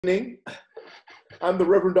Evening. I'm the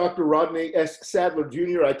Reverend Dr. Rodney S. Sadler,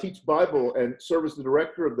 Jr. I teach Bible and serve as the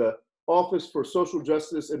director of the Office for Social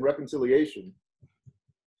Justice and Reconciliation.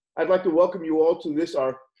 I'd like to welcome you all to this,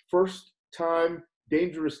 our first time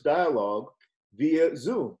Dangerous Dialogue via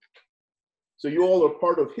Zoom. So you all are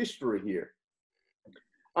part of history here.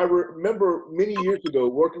 I remember many years ago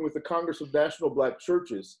working with the Congress of National Black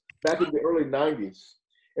Churches back in the early 90s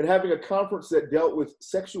and having a conference that dealt with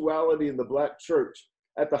sexuality in the Black church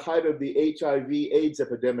at the height of the HIV/AIDS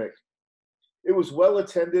epidemic. It was well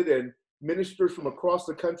attended, and ministers from across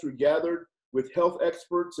the country gathered with health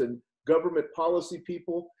experts and government policy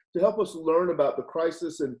people to help us learn about the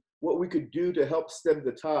crisis and what we could do to help stem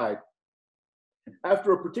the tide.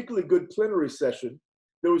 After a particularly good plenary session,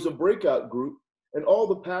 there was a breakout group, and all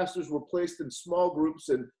the pastors were placed in small groups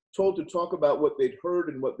and told to talk about what they'd heard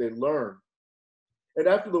and what they'd learned. And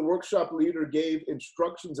after the workshop leader gave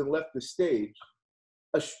instructions and left the stage,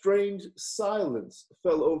 a strange silence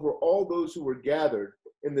fell over all those who were gathered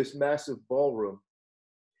in this massive ballroom.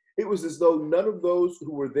 It was as though none of those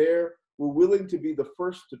who were there were willing to be the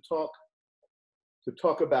first to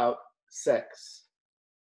talk about sex.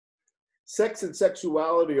 Sex and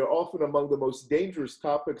sexuality are often among the most dangerous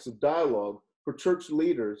topics of dialogue for church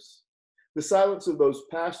leaders. The silence of those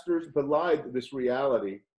pastors belied this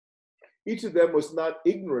reality. Each of them was not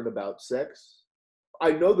ignorant about sex.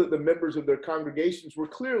 I know that the members of their congregations were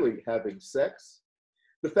clearly having sex.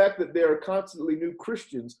 The fact that there are constantly new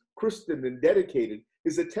Christians, christened and dedicated,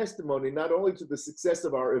 is a testimony not only to the success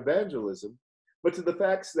of our evangelism, but to the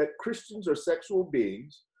facts that Christians are sexual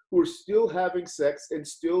beings who are still having sex and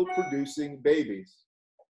still producing babies.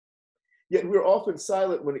 Yet we're often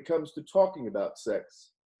silent when it comes to talking about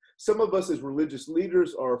sex. Some of us as religious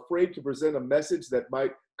leaders are afraid to present a message that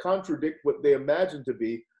might contradict what they imagine to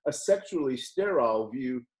be a sexually sterile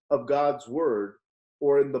view of God's word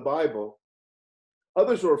or in the Bible.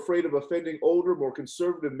 Others are afraid of offending older, more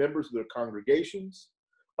conservative members of their congregations.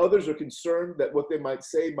 Others are concerned that what they might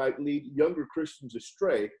say might lead younger Christians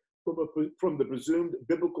astray from the presumed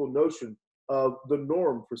biblical notion of the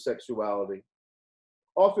norm for sexuality.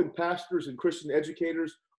 Often pastors and Christian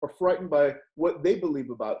educators are frightened by what they believe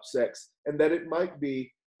about sex and that it might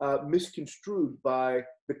be misconstrued by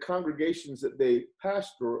the congregations that they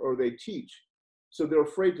pastor or they teach. So they're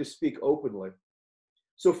afraid to speak openly.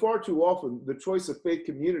 So far too often, the choice of faith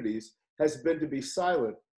communities has been to be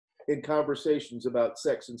silent in conversations about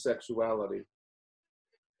sex and sexuality.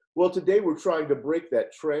 Well, today we're trying to break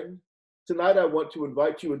that trend. Tonight I want to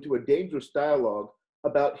invite you into a dangerous dialogue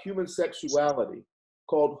about human sexuality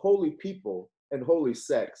called Holy People and Holy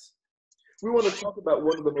Sex. We want to talk about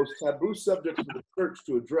one of the most taboo subjects for the church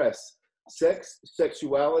to address: sex,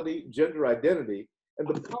 sexuality, gender identity, and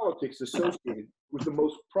the politics associated with the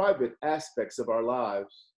most private aspects of our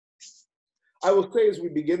lives. I will say as we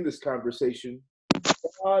begin this conversation,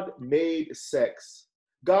 God made sex.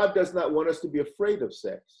 God does not want us to be afraid of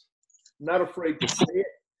sex, not afraid to say it,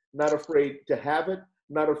 not afraid to have it,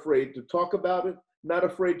 not afraid to talk about it, not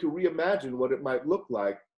afraid to reimagine what it might look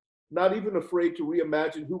like, not even afraid to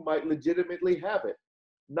reimagine who might legitimately have it,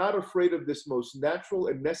 not afraid of this most natural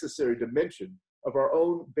and necessary dimension of our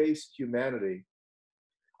own base humanity.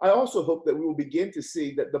 I also hope that we will begin to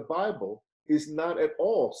see that the Bible is not at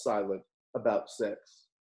all silent about sex.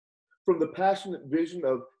 From the passionate vision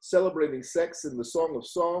of celebrating sex in the Song of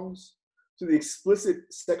Songs, to the explicit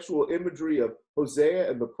sexual imagery of Hosea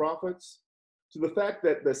and the prophets, to the fact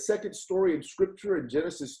that the second story in Scripture in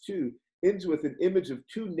Genesis 2 ends with an image of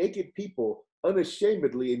two naked people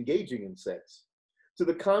unashamedly engaging in sex, to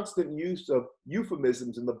the constant use of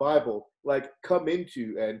euphemisms in the Bible like come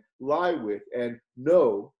into and lie with and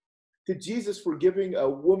know, to Jesus forgiving a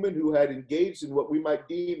woman who had engaged in what we might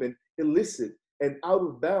deem an illicit and out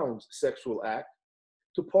of bounds sexual act,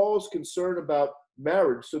 to Paul's concern about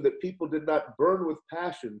marriage so that people did not burn with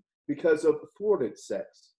passion because of thwarted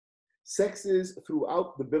sex. Sex is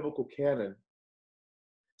throughout the biblical canon.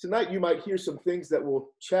 Tonight, you might hear some things that will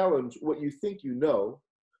challenge what you think you know,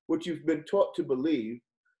 what you've been taught to believe,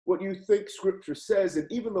 what you think Scripture says,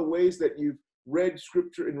 and even the ways that you've read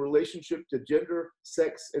Scripture in relationship to gender,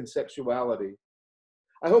 sex, and sexuality.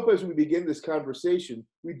 I hope as we begin this conversation,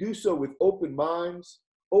 we do so with open minds,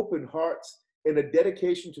 open hearts, and a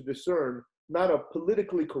dedication to discern not a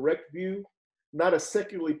politically correct view, not a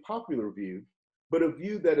secularly popular view, but a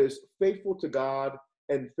view that is faithful to God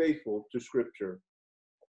and faithful to Scripture.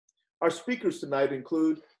 Our speakers tonight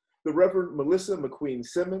include the Reverend Melissa McQueen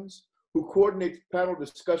Simmons, who coordinates panel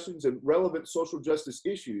discussions and relevant social justice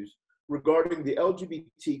issues regarding the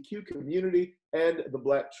LGBTQ community and the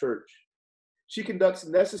Black church. She conducts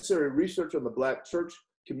necessary research on the Black church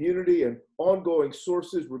community, and ongoing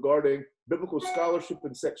sources regarding biblical scholarship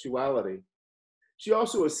and sexuality. She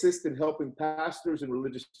also assists in helping pastors and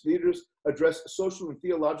religious leaders address social and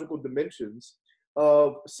theological dimensions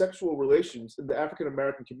of sexual relations in the African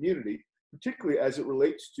American community, particularly as it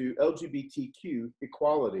relates to LGBTQ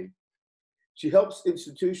equality. She helps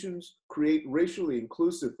institutions create racially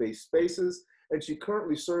inclusive faith spaces, and she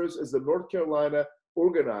currently serves as the North Carolina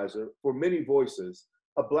organizer for Many Voices,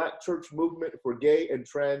 a Black church movement for gay and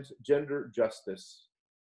transgender justice.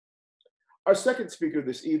 Our second speaker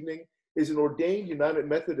this evening is an ordained United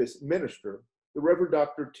Methodist minister, the Reverend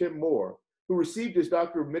Dr. Tim Moore, who received his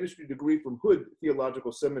Doctor of Ministry degree from Hood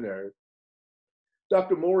Theological Seminary.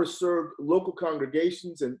 Dr. Moore has served local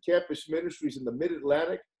congregations and campus ministries in the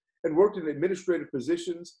Mid-Atlantic and worked in administrative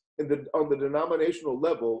positions on the denominational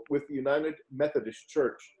level with the United Methodist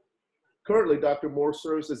Church. Currently, Dr. Moore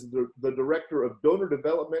serves as the Director of Donor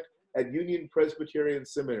Development at Union Presbyterian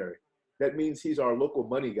Seminary. That means he's our local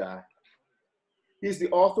money guy. He's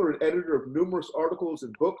the author and editor of numerous articles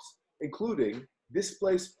and books, including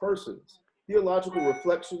Displaced Persons, Theological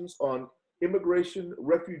Reflections on Immigration,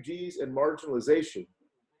 Refugees, and Marginalization.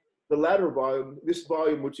 The latter volume, this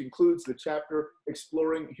volume, which includes the chapter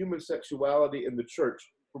exploring human sexuality in the church,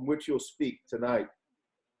 from which he'll speak tonight.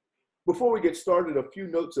 Before we get started, a few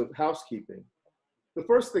notes of housekeeping. The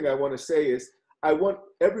first thing I want to say is I want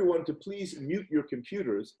everyone to please mute your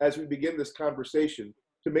computers as we begin this conversation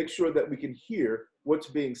to make sure that we can hear what's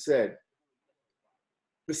being said.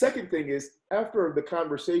 The second thing is, after the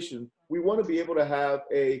conversation, we want to be able to have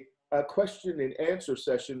a question and answer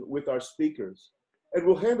session with our speakers. And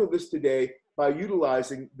we'll handle this today by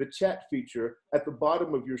utilizing the chat feature at the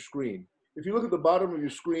bottom of your screen. If you look at the bottom of your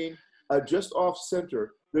screen, just off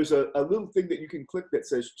center, there's a little thing that you can click that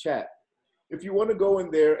says chat. If you want to go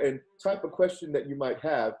in there and type a question that you might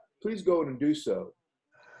have, please go in and do so.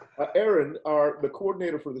 Erin, the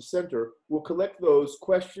coordinator for the center, will collect those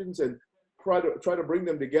questions and try to bring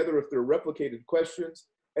them together if they're replicated questions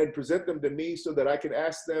and present them to me so that I can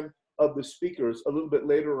ask them of the speakers a little bit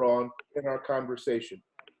later on in our conversation.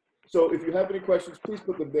 So if you have any questions, please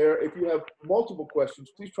put them there. If you have multiple questions,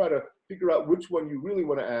 please try to figure out which one you really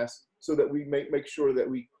want to ask so that we make sure that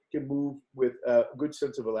we can move with a good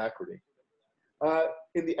sense of alacrity.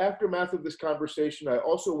 In the aftermath of this conversation, I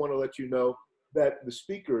also want to let you know that the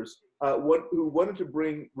speakers who wanted to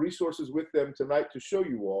bring resources with them tonight to show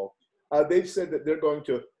you all, they've said that they're going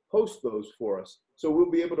to post those for us. So we'll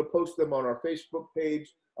be able to post them on our Facebook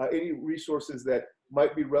page, any resources that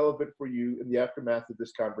might be relevant for you in the aftermath of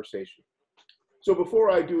this conversation. So before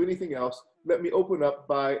I do anything else, let me open up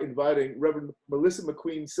by inviting Reverend Melissa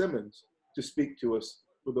McQueen Simmons to speak to us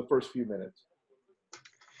for the first few minutes.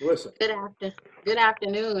 Melissa. Good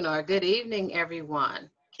afternoon or good evening, everyone.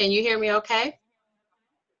 Can you hear me okay?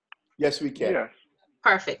 Yes, we can. Yes.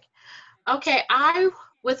 Perfect. Okay,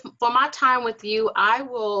 for my time with you, I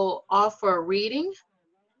will offer a reading.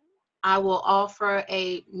 I will offer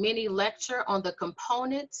a mini lecture on the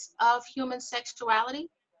components of human sexuality,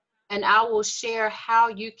 and I will share how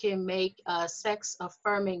you can make a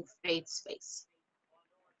sex-affirming faith space.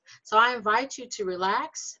 So I invite you to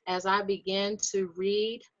relax as I begin to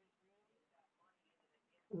read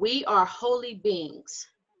We Are Holy Beings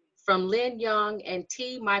from Lynn Young and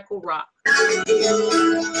T. Michael Rock.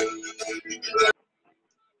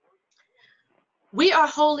 We are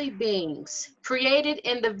holy beings, created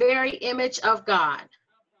in the very image of God,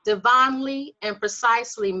 divinely and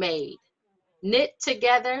precisely made, knit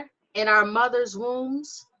together in our mother's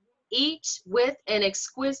wombs, each with an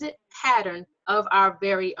exquisite pattern of our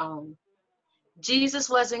very own. Jesus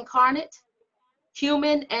was incarnate,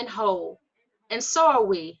 human and whole, and so are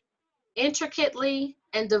we, intricately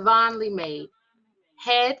and divinely made,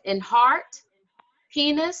 head and heart,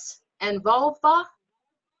 penis and vulva,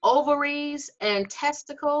 ovaries and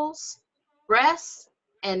testicles, breasts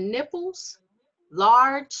and nipples,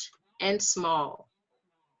 large and small.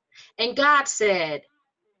 And God said,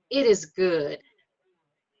 "It is good."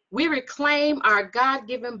 We reclaim our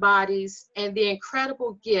God-given bodies and the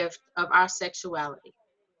incredible gift of our sexuality.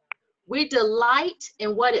 We delight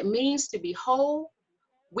in what it means to be whole.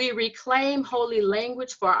 We reclaim holy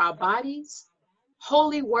language for our bodies,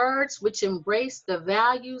 holy words which embrace the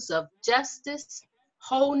values of justice,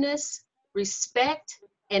 wholeness, respect,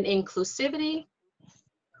 and inclusivity.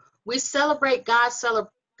 We celebrate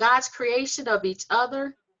God's creation of each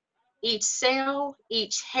other, each cell,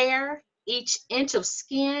 each hair, each inch of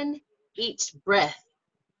skin, each breath.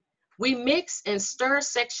 We mix and stir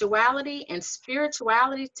sexuality and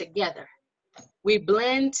spirituality together. We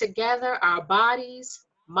blend together our bodies,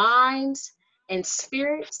 minds, and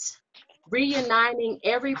spirits, reuniting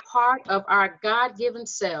every part of our God-given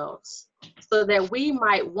selves so that we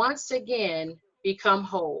might once again become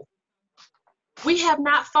whole. We have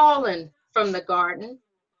not fallen from the garden.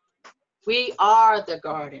 We are the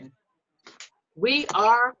garden. We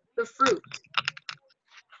are the fruit.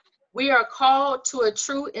 We are called to a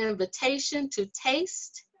true invitation to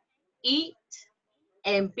taste, eat,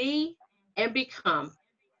 and be and become.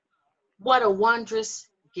 What a wondrous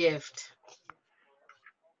gift.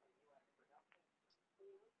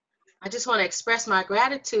 I just want to express my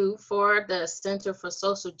gratitude for the Center for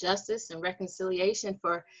Social Justice and Reconciliation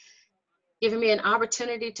for giving me an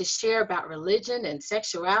opportunity to share about religion and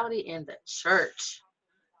sexuality in the church.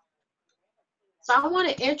 So I want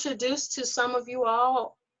to introduce to some of you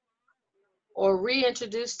all, or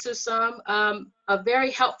reintroduce to some, a very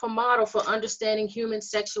helpful model for understanding human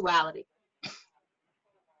sexuality.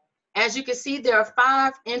 As you can see, there are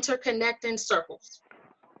 5 interconnecting circles.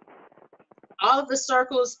 All of the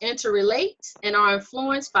circles interrelate and are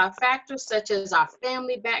influenced by factors such as our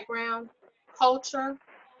family background, culture,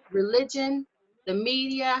 religion, the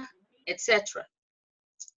media, etc.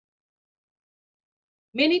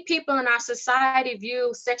 Many people in our society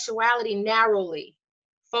view sexuality narrowly,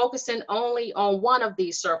 focusing only on one of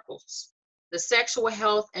these circles, the sexual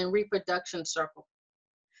health and reproduction circle.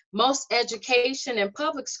 Most education in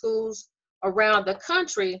public schools around the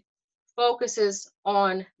country focuses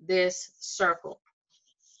on this circle.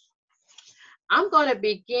 I'm going to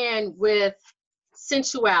begin with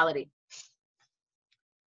sensuality.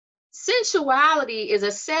 Sensuality is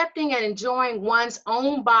accepting and enjoying one's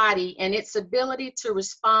own body and its ability to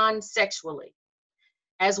respond sexually,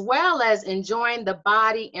 as well as enjoying the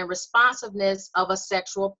body and responsiveness of a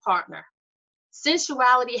sexual partner.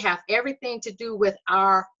 Sensuality has everything to do with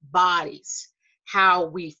our bodies, how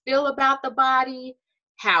we feel about the body,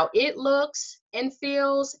 how it looks and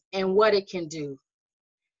feels, and what it can do.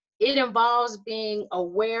 It involves being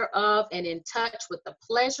aware of and in touch with the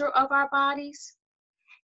pleasure of our bodies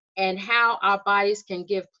and how our bodies can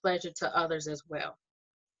give pleasure to others as well.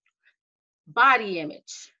 Body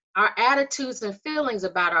image. Our attitudes and feelings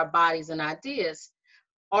about our bodies and ideas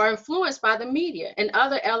are influenced by the media and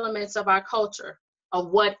other elements of our culture of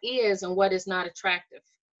what is and what is not attractive.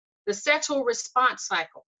 The sexual response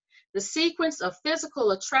cycle, the sequence of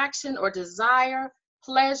physical attraction or desire,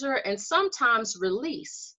 pleasure, and sometimes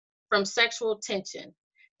release from sexual tension.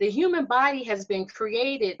 The human body has been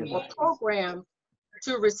created or programmed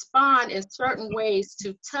to respond in certain ways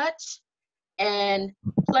to touch and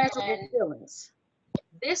pleasurable feelings.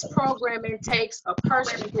 This programming takes a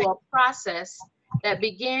person through a process that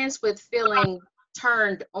begins with feeling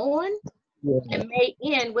turned on and may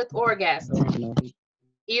end with orgasm,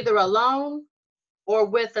 either alone or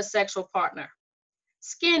with a sexual partner.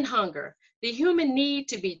 Skin hunger, the human need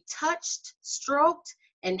to be touched, stroked,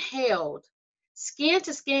 and held.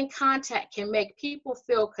 Skin-to-skin contact can make people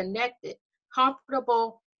feel connected,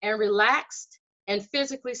 comfortable, and relaxed, and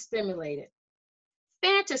physically stimulated.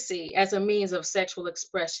 Fantasy as a means of sexual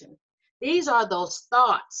expression. These are those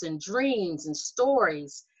thoughts and dreams and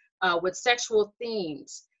stories with sexual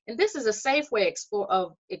themes. And this is a safe way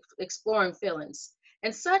of exploring feelings.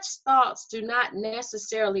 And such thoughts do not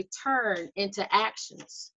necessarily turn into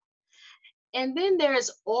actions. And then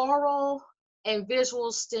there's oral and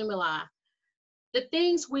visual stimuli. The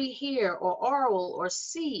things we hear or oral or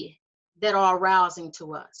see that are arousing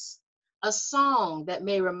to us. A song that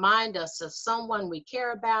may remind us of someone we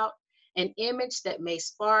care about, an image that may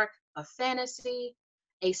spark a fantasy,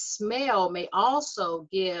 a smell may also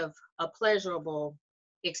give a pleasurable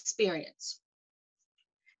experience.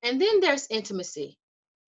 And then there's intimacy.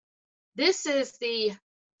 This is the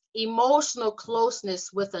emotional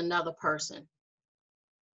closeness with another person.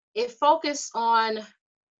 It focuses on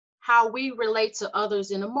how we relate to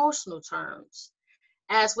others in emotional terms.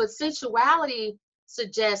 As with sensuality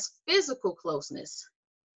suggests physical closeness.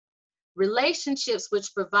 Relationships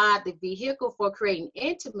which provide the vehicle for creating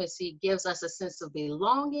intimacy gives us a sense of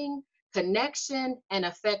belonging, connection, and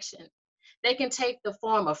affection. They can take the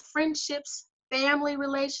form of friendships, family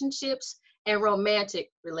relationships, and romantic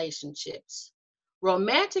relationships.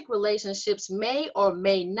 Romantic relationships may or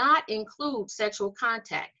may not include sexual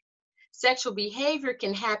contact. Sexual behavior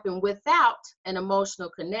can happen without an emotional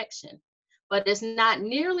connection, but it's not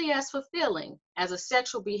nearly as fulfilling as a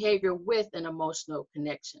sexual behavior with an emotional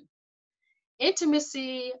connection.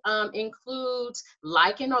 Intimacy includes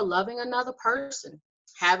liking or loving another person,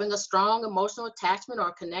 having a strong emotional attachment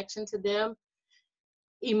or connection to them,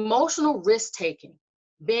 emotional risk-taking,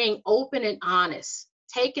 being open and honest,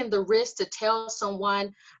 taking the risk to tell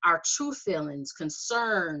someone our true feelings,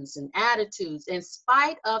 concerns, and attitudes in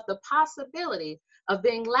spite of the possibility of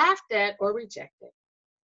being laughed at or rejected.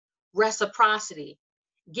 Reciprocity,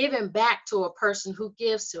 giving back to a person who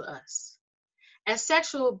gives to us. As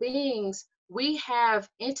sexual beings, we can have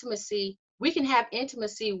intimacy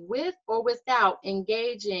with or without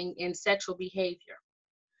engaging in sexual behavior.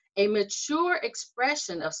 A mature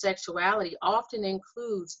expression of sexuality often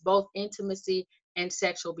includes both intimacy and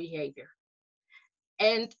sexual behavior.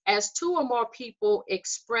 And as two or more people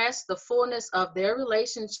express the fullness of their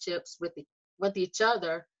relationships with each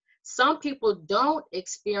other, some people don't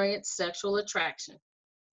experience sexual attraction,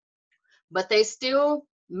 but they still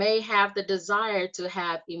may have the desire to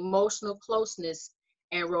have emotional closeness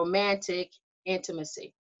and romantic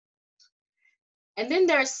intimacy. And then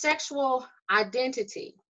there's sexual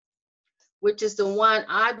identity, which is the one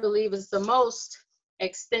I believe is the most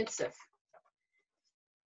extensive.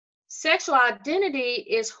 Sexual identity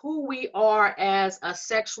is who we are as a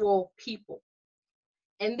sexual people.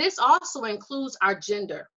 And this also includes our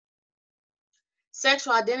gender.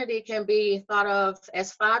 Sexual identity can be thought of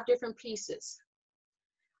as 5 different pieces.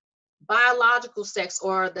 Biological sex,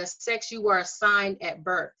 or the sex you were assigned at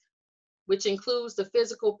birth, which includes the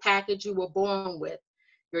physical package you were born with,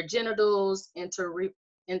 your genitals,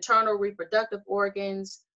 internal reproductive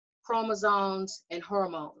organs, chromosomes, and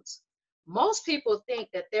hormones. Most people think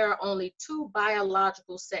that there are only 2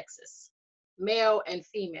 biological sexes, male and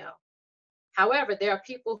female. However, there are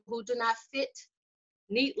people who do not fit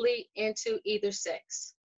neatly into either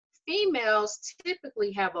sex. Females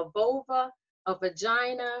typically have a vulva, a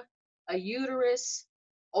vagina, a uterus,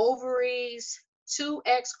 ovaries, 2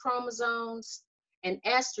 X chromosomes, and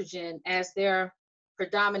estrogen as their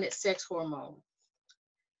predominant sex hormone.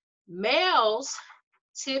 Males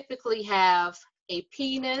typically have a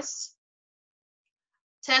penis,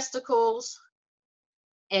 testicles,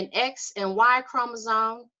 an X and Y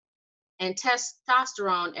chromosome, and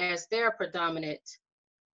testosterone as their predominant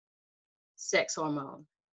sex hormone.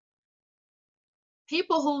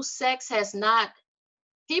 People who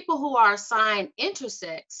are assigned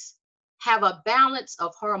intersex have a balance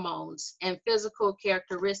of hormones and physical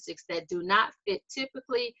characteristics that do not fit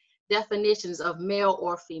typically definitions of male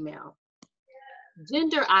or female.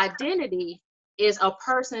 Gender identity is a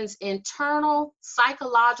person's internal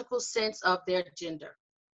psychological sense of their gender.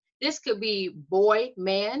 This could be boy,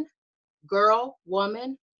 man, girl,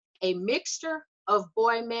 woman, a mixture of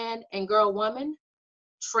boy, man, and girl, woman,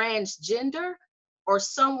 transgender, or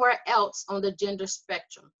somewhere else on the gender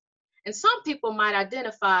spectrum. And some people might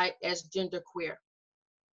identify as genderqueer.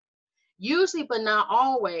 Usually, but not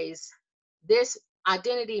always, this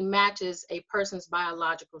identity matches a person's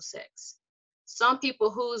biological sex. Some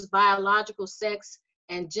people whose biological sex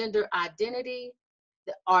and gender identity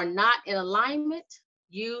are not in alignment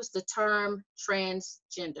use the term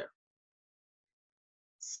transgender.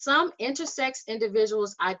 Some intersex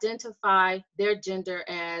individuals identify their gender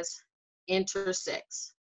as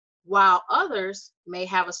intersex, while others may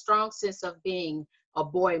have a strong sense of being a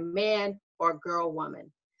boy man or girl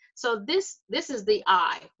woman. So this is the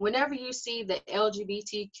I. Whenever you see the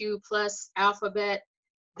LGBTQ plus alphabet,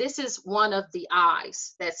 this is one of the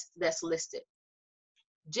I's that's listed.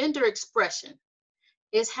 Gender expression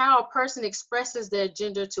is how a person expresses their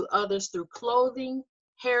gender to others through clothing,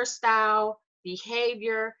 hairstyle,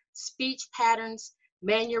 behavior, speech patterns,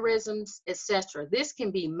 mannerisms, etc. This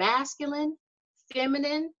can be masculine,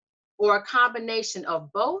 feminine, or a combination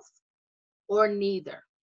of both or neither.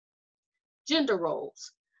 Gender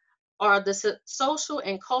roles are the social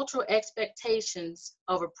and cultural expectations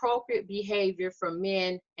of appropriate behavior for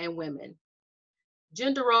men and women.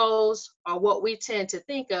 Gender roles are what we tend to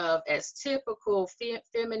think of as typical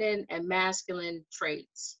feminine and masculine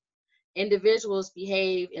traits. Individuals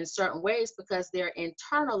behave in certain ways because they've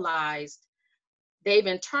internalized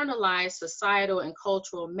societal and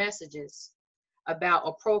cultural messages about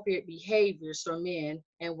appropriate behaviors for men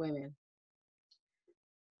and women.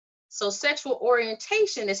 So sexual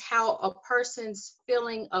orientation is how a person's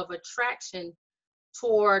feeling of attraction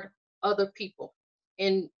toward other people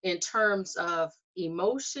in terms of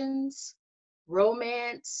emotions,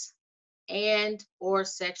 romance, and or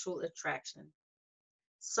sexual attraction.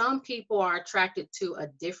 Some people are attracted to a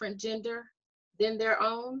different gender than their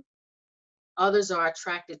own. Others are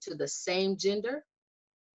attracted to the same gender.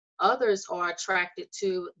 Others are attracted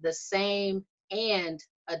to the same and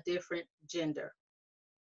a different gender.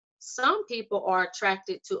 Some people are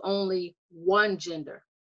attracted to only one gender.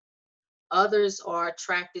 Others are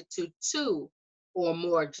attracted to 2 or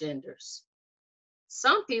more genders.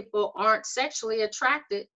 Some people aren't sexually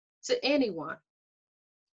attracted to anyone.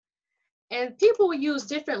 And people will use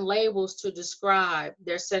different labels to describe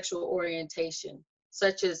their sexual orientation,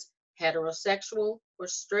 such as heterosexual or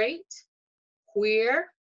straight, queer.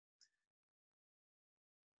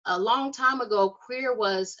 A long time ago, queer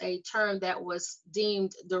was a term that was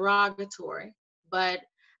deemed derogatory, but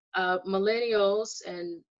millennials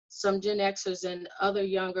and some Gen Xers and other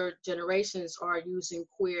younger generations are using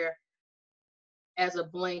queer as a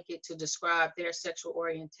blanket to describe their sexual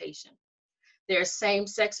orientation. There's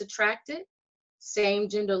same-sex attracted, same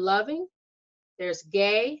gender loving, there's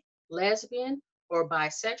gay, lesbian, or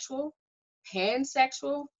bisexual,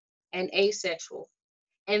 pansexual, and asexual.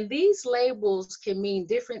 And these labels can mean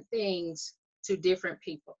different things to different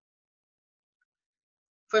people.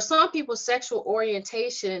 For some people, sexual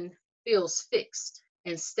orientation feels fixed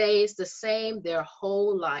and stays the same their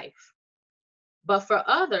whole life. But for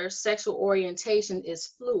others, sexual orientation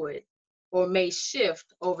is fluid or may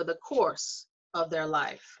shift over the course of their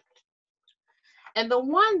life. And the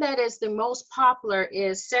one that is the most popular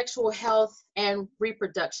is sexual health and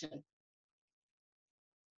reproduction.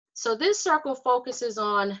 So this circle focuses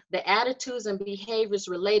on the attitudes and behaviors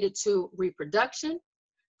related to reproduction,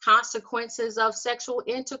 consequences of sexual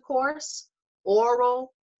intercourse,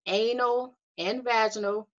 oral, anal, and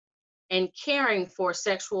vaginal, and caring for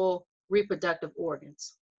sexual reproductive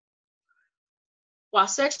organs. While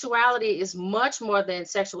sexuality is much more than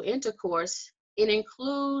sexual intercourse, it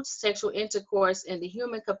includes sexual intercourse in the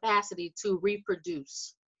human capacity to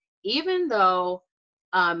reproduce, even though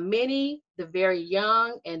many, the very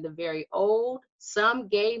young and the very old, some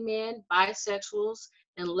gay men, bisexuals,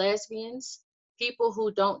 and lesbians, people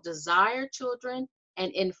who don't desire children,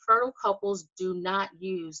 and infertile couples do not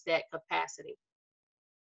use that capacity.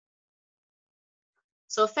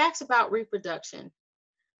 So facts about reproduction.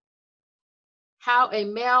 How a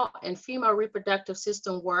male and female reproductive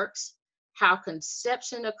system works, how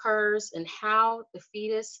conception occurs, and how the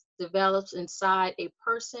fetus develops inside a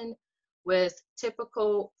person with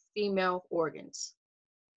typical female organs.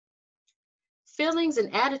 Feelings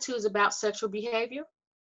and attitudes about sexual behavior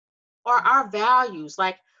are our values,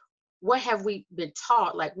 like what have we been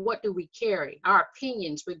taught, like what do we carry, our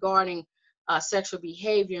opinions regarding sexual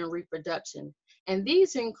behavior and reproduction. And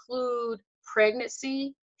these include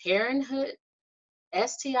pregnancy, parenthood,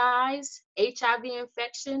 STIs, HIV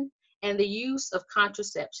infection, and the use of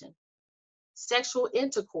contraception. Sexual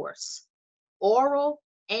intercourse, oral,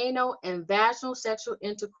 anal, and vaginal sexual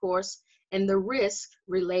intercourse, and the risk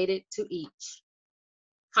related to each.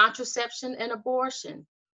 Contraception and abortion,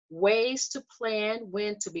 ways to plan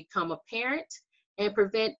when to become a parent and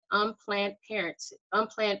prevent unplanned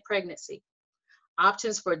pregnancy.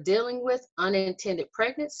 Options for dealing with unintended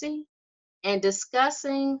pregnancy, and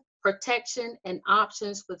discussing protection and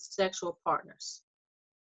options with sexual partners.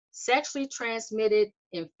 Sexually transmitted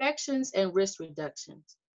infections and risk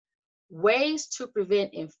reductions. Ways to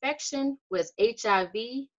prevent infection with HIV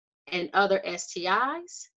and other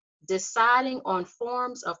STIs, deciding on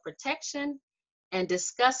forms of protection, and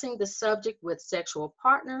discussing the subject with sexual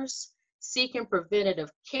partners, seeking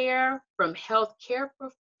preventative care from health care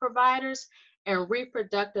providers and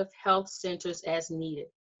reproductive health centers as needed.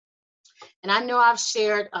 And I know I've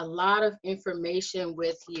shared a lot of information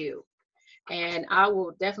with you, and I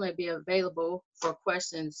will definitely be available for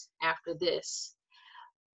questions after this.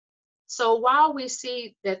 So while we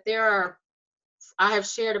see that I have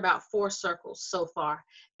shared about 4 circles so far,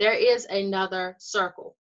 there is another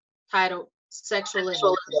circle titled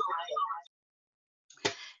sexualism.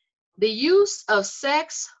 The use of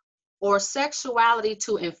sex or sexuality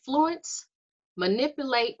to influence,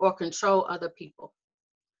 manipulate, or control other people.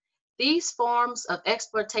 These forms of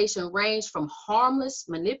exploitation range from harmless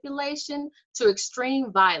manipulation to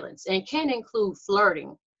extreme violence and can include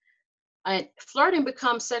flirting. Flirting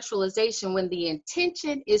becomes sexualization when the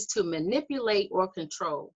intention is to manipulate or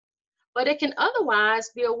control. But it can otherwise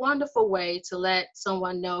be a wonderful way to let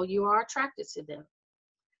someone know you are attracted to them.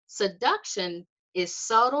 Seduction is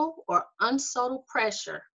subtle or unsubtle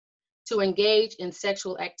pressure to engage in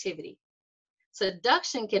sexual activity.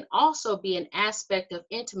 Seduction can also be an aspect of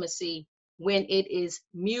intimacy when it is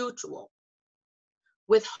mutual.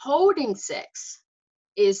 Withholding sex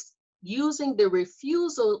is using the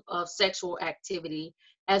refusal of sexual activity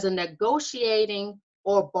as a negotiating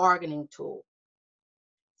or bargaining tool.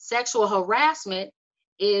 Sexual harassment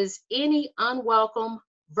is any unwelcome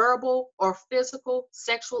verbal or physical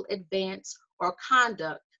sexual advance or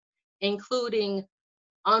conduct, including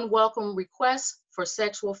unwelcome requests for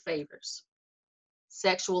sexual favors.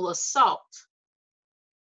 Sexual assault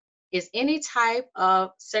is any type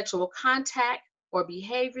of sexual contact or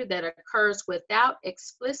behavior that occurs without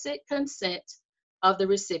explicit consent of the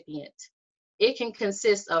recipient, It can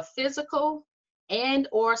consist of physical and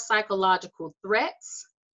or psychological threats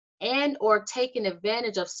and or taking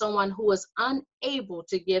advantage of someone who is unable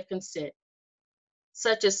to give consent,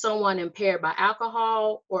 such as someone impaired by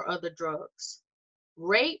alcohol or other drugs.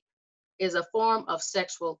 Rape is a form of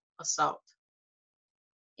sexual assault.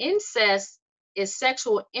 Incest is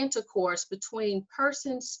sexual intercourse between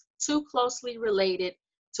persons too closely related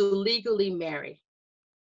to legally marry.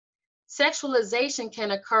 Sexualization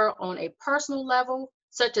can occur on a personal level,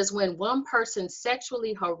 such as when one person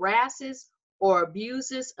sexually harasses or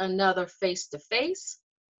abuses another face-to-face,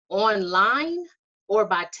 online, or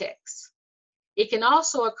by text. It can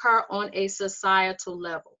also occur on a societal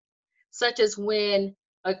level, such as when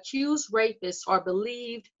accused rapists are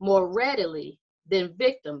believed more readily than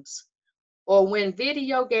victims, or when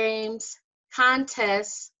video games,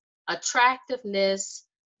 contests, attractiveness,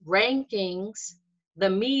 rankings, the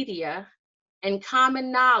media, and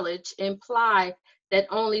common knowledge imply that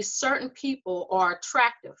only certain people are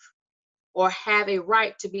attractive or have a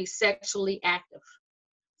right to be sexually active.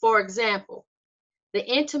 For example, the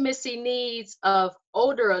intimacy needs of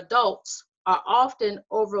older adults are often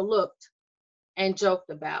overlooked and joked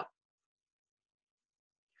about.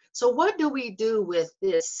 So what do we do with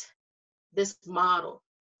this model,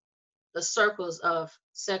 the circles of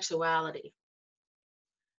sexuality?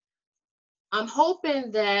 I'm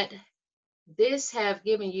hoping that this have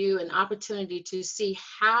given you an opportunity to see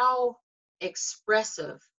how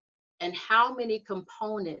expressive and how many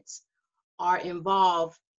components are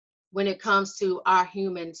involved when it comes to our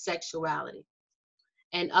human sexuality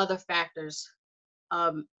and other factors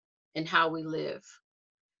in how we live.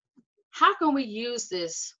 How can we use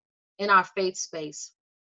this in our faith space?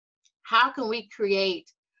 How can we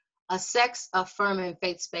create a sex affirming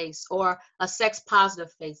faith space or a sex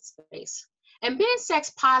positive faith space? And being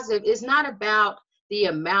sex positive is not about the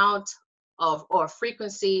amount of or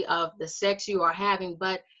frequency of the sex you are having,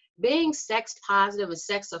 but being sex positive and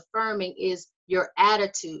sex affirming is your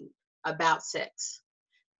attitude about sex.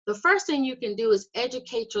 The first thing you can do is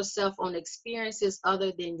educate yourself on experiences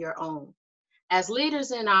other than your own. As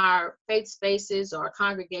leaders in our faith spaces or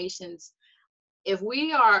congregations, if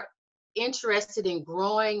we are interested in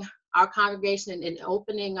growing our congregation and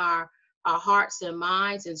opening our hearts and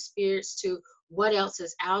minds and spirits to what else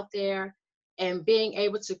is out there and being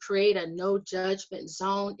able to create a no judgment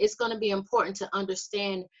zone, it's going to be important to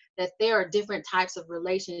understand that there are different types of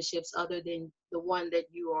relationships other than the one that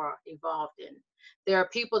you are involved in. There are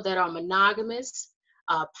people that are monogamous,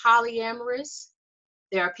 polyamorous.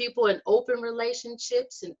 There are people in open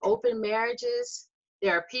relationships and open marriages.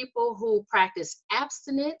 There are people who practice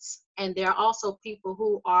abstinence, and there are also people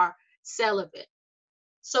who are celibate.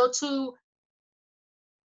 So to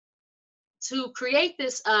create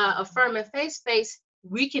this affirming faith space,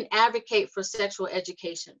 we can advocate for sexual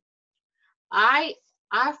education. I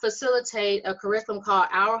facilitate a curriculum called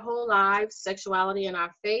Our Whole Lives, Sexuality and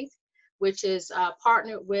Our Faith, which is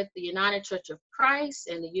partnered with the United Church of Christ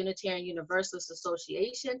and the Unitarian Universalist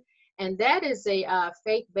Association. And that is a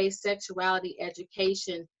faith-based sexuality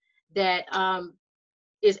education that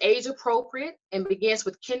is age appropriate and begins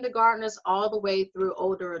with kindergartners all the way through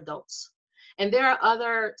older adults. And there are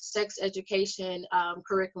other sex education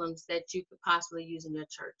curriculums that you could possibly use in your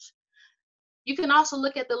church. You can also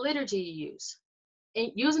look at the liturgy you use. And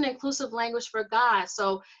use an inclusive language for God.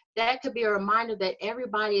 So that could be a reminder that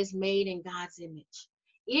everybody is made in God's image.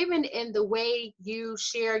 Even in the way you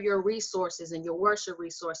share your resources and your worship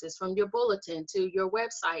resources, from your bulletin to your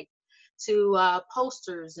website to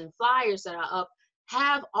posters and flyers that are up,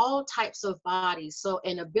 have all types of bodies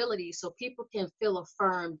and abilities so people can feel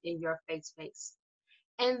affirmed in your faith space.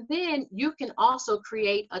 And then you can also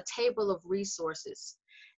create a table of resources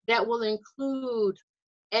that will include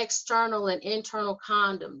external and internal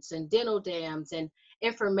condoms and dental dams and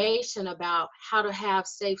information about how to have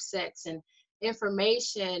safe sex and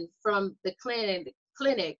information from the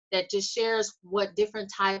clinic that just shares what different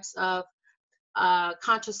types of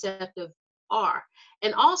contraceptive are,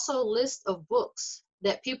 and also list of books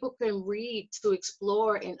that people can read to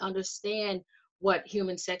explore and understand what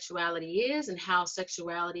human sexuality is and how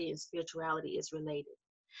sexuality and spirituality is related.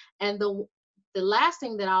 And the last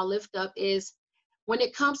thing that I'll lift up is when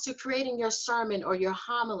it comes to creating your sermon or your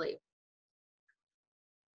homily,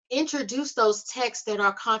 introduce those texts that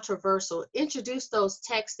are controversial, introduce those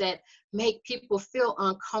texts that make people feel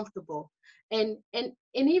uncomfortable, and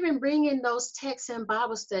even bring in those texts in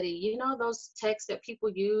Bible study, you know, those texts that people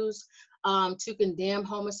use to condemn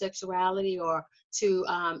homosexuality or to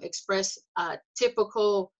express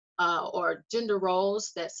typical or gender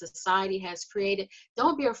roles that society has created,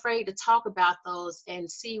 don't be afraid to talk about those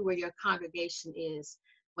and see where your congregation is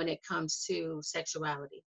when it comes to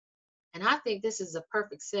sexuality. And I think this is a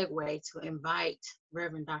perfect segue to invite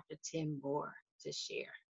Reverend Dr. Tim Moore to share.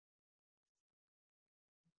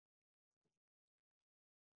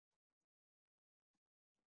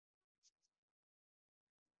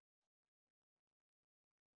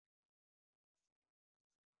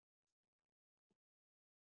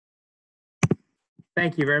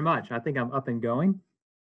 Thank you very much. I think I'm up and going.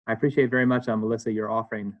 I appreciate very much, Melissa, your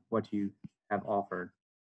offering what you have offered.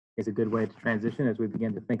 It's a good way to transition as we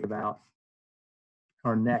begin to think about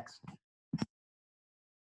our next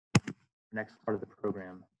part of the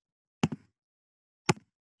program.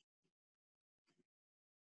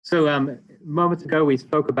 So moments ago, we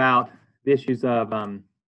spoke about the issues of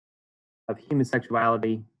human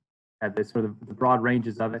sexuality, the sort of the broad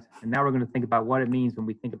ranges of it. And now we're going to think about what it means when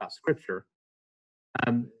we think about Scripture.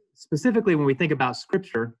 Specifically, when we think about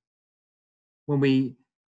Scripture, when we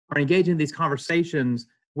are engaging in these conversations,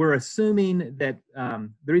 we're assuming that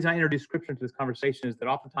the reason I introduced Scripture into this conversation is that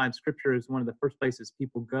oftentimes Scripture is one of the first places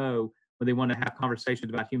people go when they want to have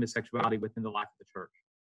conversations about human sexuality within the life of the church.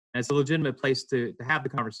 And it's a legitimate place to have the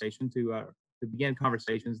conversation, to begin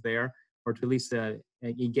conversations there, or to at least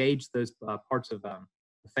engage those parts of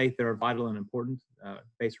faith that are vital and important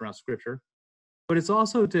based around Scripture. But it's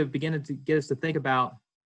also to begin to get us to think about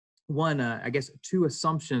I guess, two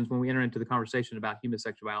assumptions when we enter into the conversation about human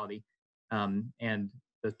sexuality and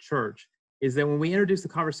the church, is that when we introduce the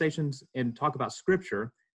conversations and talk about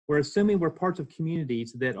Scripture, we're assuming we're parts of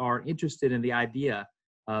communities that are interested in the idea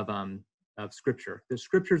of Scripture. The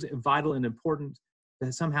Scripture is vital and important,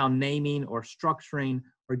 that somehow naming or structuring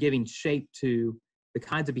or giving shape to the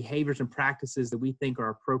kinds of behaviors and practices that we think are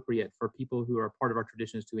appropriate for people who are part of our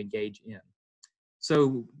traditions to engage in.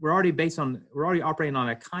 So we're already operating on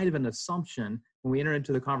a kind of an assumption when we enter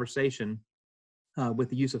into the conversation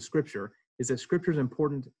with the use of Scripture, is that Scripture is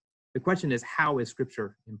important. The question is, how is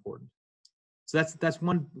Scripture important? So that's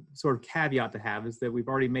one sort of caveat to have, is that we've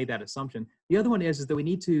already made that assumption. The other one is that we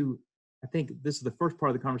need to, I think this is the first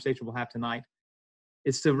part of the conversation we'll have tonight,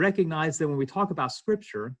 is to recognize that when we talk about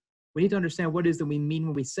Scripture, we need to understand what it is that we mean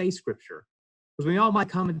when we say Scripture. Because we all might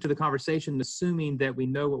come into the conversation assuming that we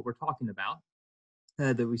know what we're talking about,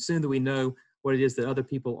 that we assume that we know what it is that other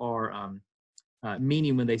people are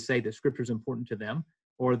meaning when they say that Scripture is important to them,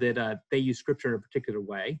 or that they use Scripture in a particular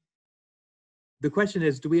way. The question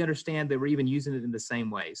is, do we understand that we're even using it in the same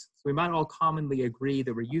ways? So we might all commonly agree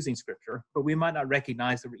that we're using Scripture, but we might not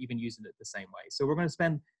recognize that we're even using it the same way. So we're going to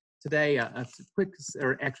spend today a quick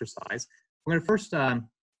exercise. We're going to first talk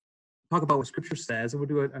about what Scripture says, and we'll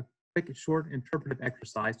do a quick, short interpretive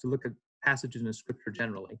exercise to look at passages in the Scripture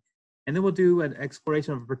generally. And then we'll do an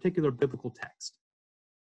exploration of a particular biblical text.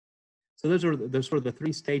 So those are sort of the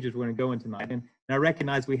three stages we're going to go in tonight. And I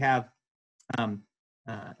recognize we have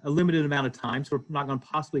a limited amount of time, so we're not going to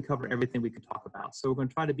possibly cover everything we could talk about. So we're going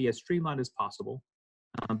to try to be as streamlined as possible,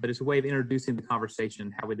 but it's a way of introducing the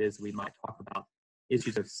conversation, how it is we might talk about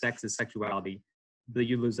issues of sex and sexuality, the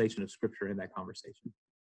utilization of Scripture in that conversation.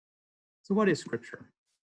 So what is Scripture?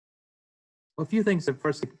 Well, a few things that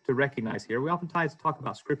first to recognize here. We oftentimes talk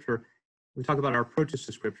about Scripture, we talk about our approaches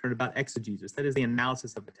to Scripture and about exegesis, that is the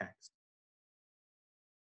analysis of the text.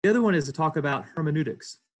 The other one is to talk about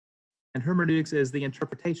hermeneutics. And hermeneutics is the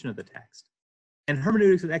interpretation of the text. And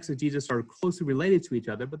hermeneutics and exegesis are closely related to each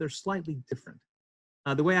other, but they're slightly different.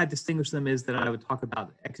 The way I distinguish them is that I would talk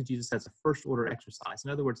about exegesis as a first-order exercise. In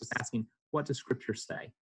other words, it's asking, what does Scripture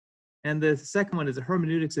say? And the second one is that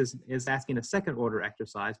hermeneutics is asking a second-order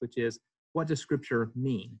exercise, which is, what does Scripture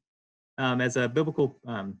mean? As a biblical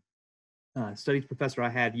studies professor I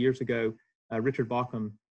had years ago, Richard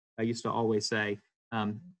Bauckham used to always say,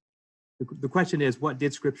 the question is, what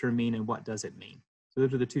did Scripture mean and what does it mean? So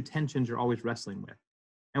those are the two tensions you're always wrestling with.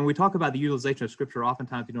 And when we talk about the utilization of Scripture,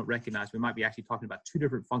 oftentimes we don't recognize we might be actually talking about two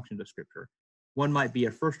different functions of Scripture. One might be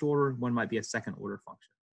a first order, one might be a second order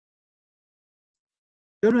function.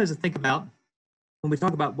 The other one is to think about when we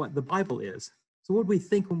talk about what the Bible is. So what do we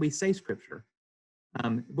think when we say Scripture?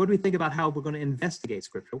 What do we think about how we're going to investigate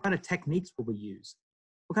Scripture? What kind of techniques will we use?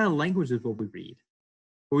 What kind of languages will we read?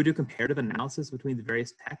 Will we do comparative analysis between the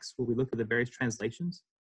various texts? Will we look at the various translations?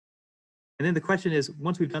 And then the question is,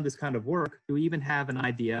 once we've done this kind of work, do we even have an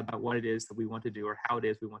idea about what it is that we want to do or how it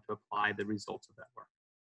is we want to apply the results of that work?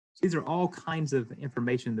 So these are all kinds of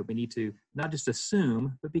information that we need to not just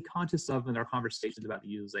assume, but be conscious of in our conversations about the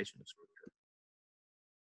utilization of Scripture.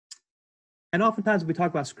 And oftentimes when we talk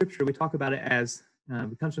about Scripture, we talk about it as,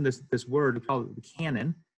 it comes from this word, we call it the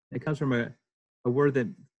canon. It comes from the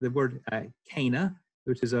word cana,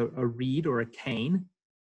 which is a reed or a cane.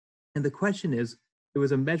 And the question is, it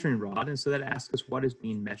was a measuring rod, and so that asks us what is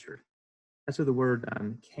being measured. That's what the word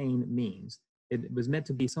cane means. It was meant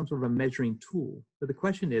to be some sort of a measuring tool. So the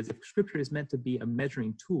question is, if Scripture is meant to be a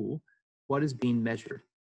measuring tool, what is being measured?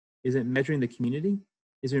 Is it measuring the community?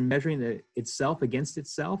 Is it measuring itself against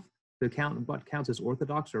itself to count what counts as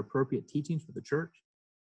orthodox or appropriate teachings for the church?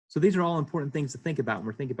 So these are all important things to think about when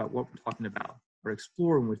we're thinking about what we're talking about, or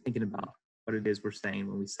explore when we're thinking about what it is we're saying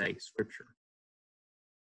when we say Scripture.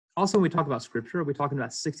 Also, when we talk about Scripture, are we talking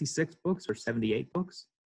about 66 books or 78 books?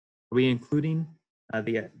 Are we including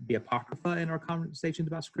the Apocrypha in our conversations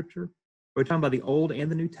about Scripture? Are we talking about the Old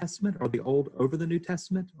and the New Testament, or the Old over the New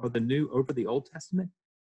Testament, or the New over the Old Testament?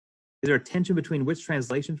 Is there a tension between which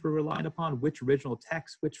translations we're relying upon, which original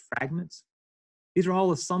texts, which fragments? These are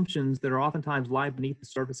all assumptions that are oftentimes lie beneath the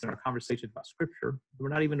surface in our conversations about Scripture that we're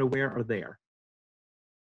not even aware are there.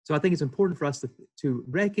 So I think it's important for us to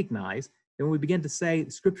recognize that when we begin to say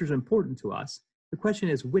Scripture is important to us, the question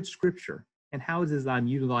is which Scripture and how is it I'm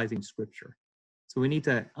utilizing Scripture? So we need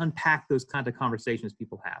to unpack those kind of conversations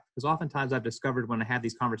people have. Because oftentimes I've discovered when I have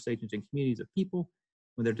these conversations in communities of people,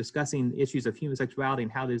 when they're discussing issues of human sexuality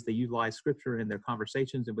and how it is they utilize Scripture in their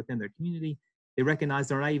conversations and within their community, they recognize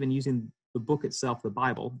they're not even using the book itself, the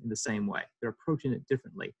Bible, in the same way. They're approaching it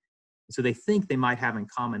differently. So they think they might have in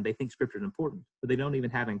common, they think Scripture is important, but they don't even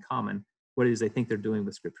have in common what it is they think they're doing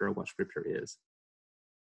with Scripture or what Scripture is.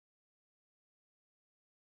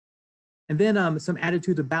 And then some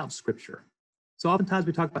attitudes about Scripture. So oftentimes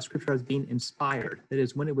we talk about Scripture as being inspired, that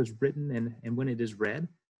is, when it was written and when it is read,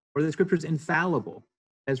 or that Scripture is infallible,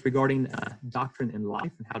 as regarding doctrine and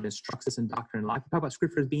life and how it instructs us in doctrine and life. We talk about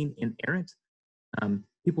Scripture as being inerrant.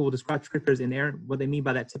 People will describe Scripture as inerrant. What they mean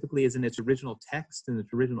by that typically is in its original text, in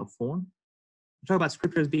its original form. We talk about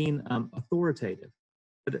Scripture as being authoritative.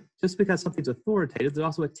 But just because something's authoritative, there's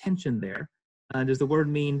also a tension there. Does the word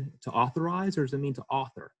mean to authorize, or does it mean to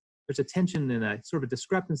author? There's a tension and a sort of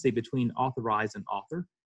discrepancy between authorize and author.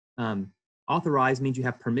 Authorize means you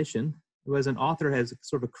have permission, whereas an author has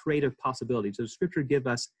sort of a creative possibility. So does Scripture give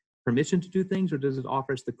us permission to do things, or does it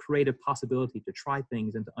offer us the creative possibility to try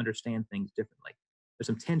things and to understand things differently? There's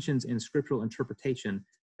some tensions in scriptural interpretation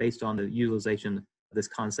based on the utilization of this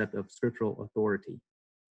concept of scriptural authority.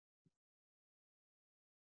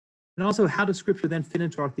 And also, how does Scripture then fit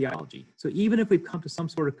into our theology? So even if we've come to some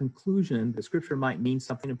sort of conclusion that Scripture might mean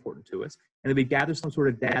something important to us, and that we gather some sort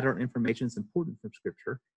of data or information that's important from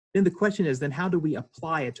Scripture, then the question is, then how do we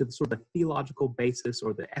apply it to the sort of theological basis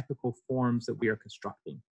or the ethical forms that we are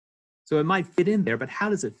constructing? So it might fit in there, but how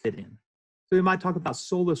does it fit in? So we might talk about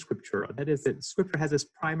sola scriptura, that is, that Scripture has this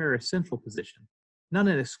primary or central position, not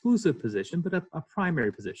an exclusive position, but a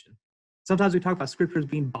primary position. Sometimes we talk about Scripture as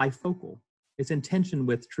being bifocal. It's in tension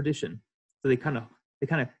with tradition. So they kind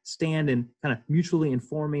of stand in kind of mutually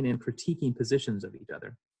informing and critiquing positions of each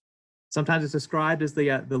other. Sometimes it's described as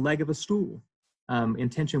the leg of a stool, in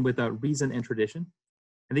tension with reason and tradition.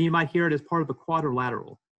 And then you might hear it as part of a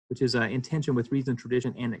quadrilateral, which is in tension with reason,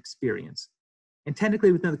 tradition, and experience. And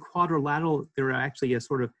technically within the quadrilateral, there are actually a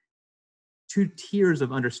sort of two tiers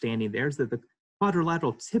of understanding. There's that the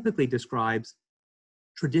quadrilateral typically describes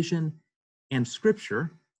tradition and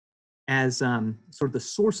Scripture as sort of the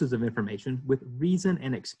sources of information, with reason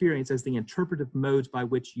and experience as the interpretive modes by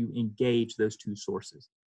which you engage those two sources.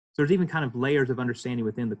 So there's even kind of layers of understanding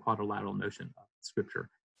within the quadrilateral notion of Scripture.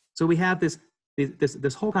 So we have this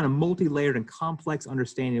whole kind of multi-layered and complex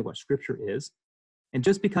understanding of what Scripture is. And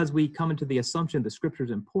just because we come into the assumption that Scripture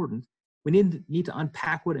is important, we need to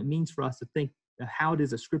unpack what it means for us to think how it is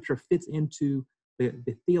that Scripture fits into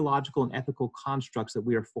the theological and ethical constructs that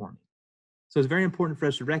we are forming. So it's very important for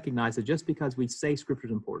us to recognize that just because we say Scripture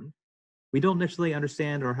is important, we don't necessarily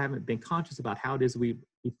understand or haven't been conscious about how it is we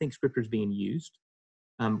think Scripture is being used,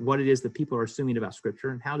 what it is that people are assuming about Scripture,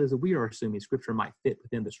 and how it is that we are assuming Scripture might fit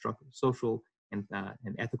within the social and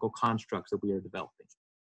ethical constructs that we are developing.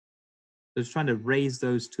 So just trying to raise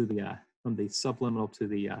those to from the subliminal to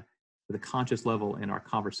the conscious level in our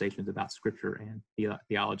conversations about Scripture and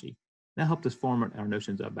theology. That helped us form our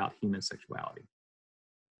notions about human sexuality.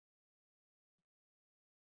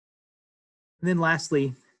 And then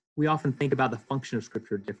lastly, we often think about the function of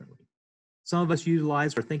Scripture differently. Some of us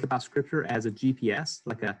utilize or think about Scripture as a GPS,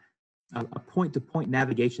 like a point-to-point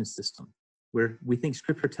navigation system, where we think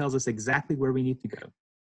Scripture tells us exactly where we need to go,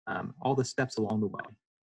 all the steps along the way.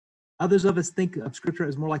 Others of us think of Scripture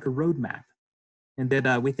as more like a roadmap, and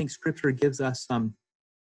that we think Scripture gives us some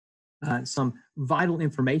vital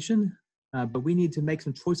information, but we need to make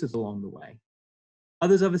some choices along the way.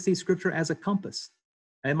 Others of us see Scripture as a compass,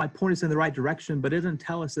 It might point us in the right direction, but it doesn't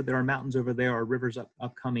tell us that there are mountains over there or rivers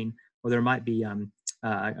upcoming, or there might be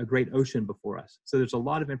a great ocean before us. So there's a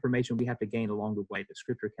lot of information we have to gain along the way that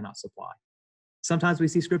Scripture cannot supply. Sometimes we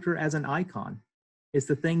see Scripture as an icon. It's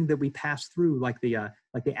the thing that we pass through, like the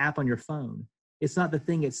app on your phone. It's not the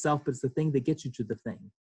thing itself, but it's the thing that gets you to the thing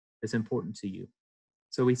that's important to you.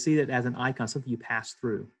 So we see it as an icon, something you pass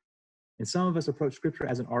through. And some of us approach Scripture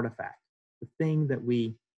as an artifact, the thing that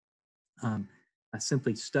we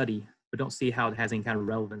simply study, but don't see how it has any kind of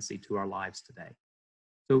relevancy to our lives today.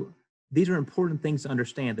 So these are important things to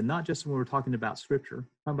understand, and not just when we're talking about Scripture,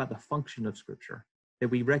 talking about the function of Scripture, that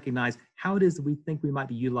we recognize how it is that we think we might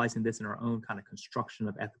be utilizing this in our own kind of construction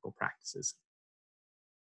of ethical practices.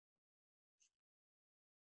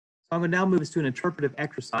 So I'm going to now move us to an interpretive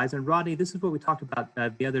exercise. And Rodney, this is what we talked about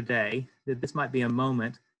the other day, that this might be a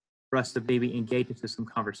moment for us to maybe engage into some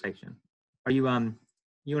conversation. Are you want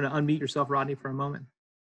to unmute yourself, Rodney, for a moment?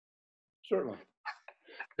 Certainly.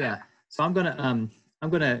 Yeah. So I'm going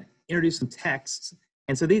to introduce some texts.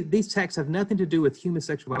 And so these texts have nothing to do with human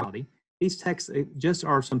sexuality. These texts just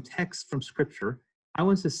are some texts from Scripture. I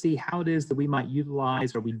want us to see how it is that we might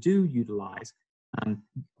utilize, or we do utilize,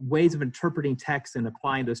 ways of interpreting texts and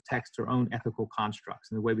applying those texts to our own ethical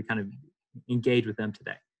constructs and the way we kind of engage with them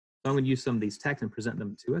today. So I'm going to use some of these texts and present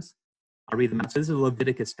them to us. I'll read them out. So this is a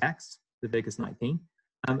Leviticus text, Leviticus 19.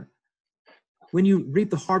 When you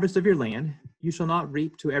reap the harvest of your land, you shall not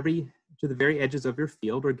reap to the very edges of your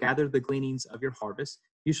field, or gather the gleanings of your harvest.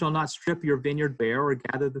 You shall not strip your vineyard bare, or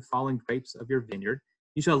gather the fallen grapes of your vineyard.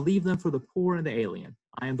 You shall leave them for the poor and the alien.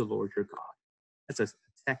 I am the Lord your God. That's a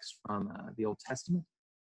text from the Old Testament.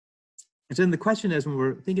 And so then the question is, when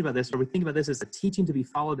we're thinking about this, are we thinking about this as a teaching to be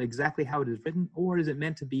followed exactly how it is written, or is it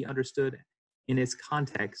meant to be understood in its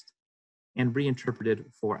context and reinterpreted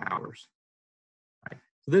for ours? Right.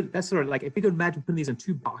 So that's sort of like, if you could imagine putting these in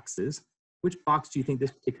two boxes, which box do you think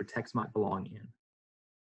this particular text might belong in?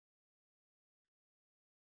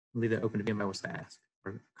 I'll leave that open if anybody wants to ask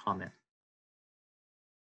or comment.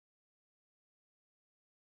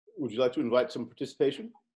 Would you like to invite some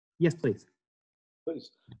participation? Yes, please.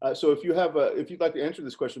 Please. So if you'd like to answer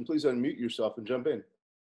this question, please unmute yourself and jump in.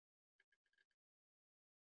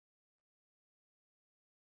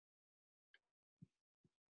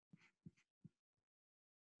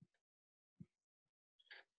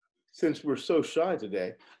 Since we're so shy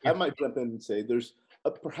today, I might jump in and say there's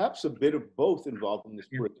perhaps a bit of both involved in this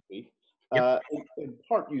pericope. In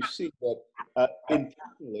part, you see that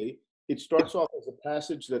intentionally, it starts off as a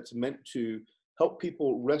passage that's meant to help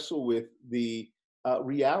people wrestle with the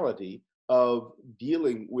reality of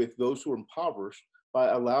dealing with those who are impoverished by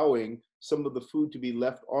allowing some of the food to be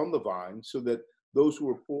left on the vine so that those who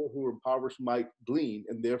are poor, who are impoverished, might glean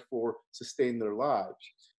and therefore sustain their lives.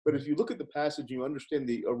 But if you look at the passage, you understand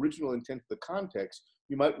the original intent of the context,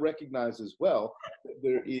 you might recognize as well that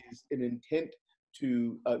there is an intent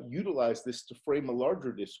to utilize this to frame a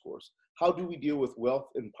larger discourse. How do we deal with wealth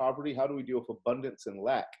and poverty? How do we deal with abundance and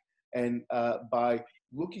lack? And by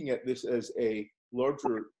looking at this as a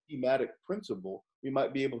larger thematic principle, we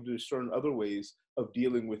might be able to discern other ways of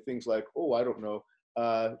dealing with things like, oh, I don't know,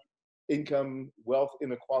 income, wealth,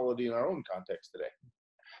 inequality in our own context today.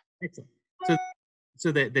 Excellent.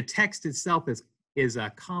 So the text itself is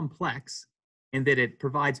complex, in that it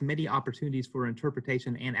provides many opportunities for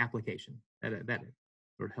interpretation and application. That is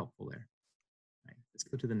sort of helpful there. Right, let's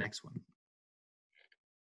go to the next one.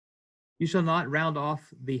 You shall not round off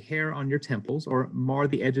the hair on your temples or mar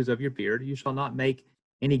the edges of your beard. You shall not make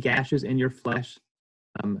any gashes in your flesh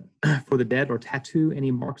for the dead, or tattoo any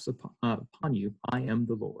marks upon you. I am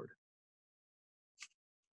the Lord.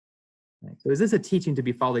 Right. So is this a teaching to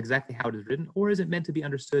be followed exactly how it is written, or is it meant to be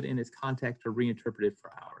understood in its context or reinterpreted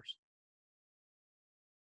for ours?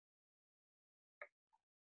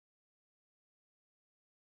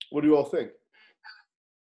 What do you all think?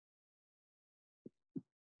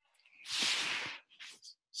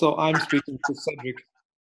 So I'm speaking to Cedric.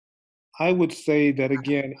 I would say that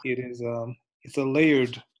again, it's a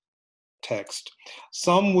layered text.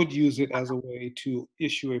 Some would use it as a way to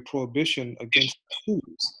issue a prohibition against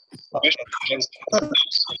foods.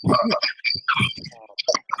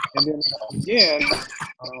 And then again,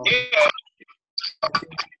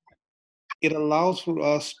 it allows for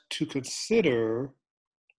us to consider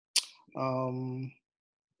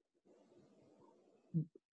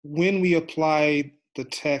when we apply the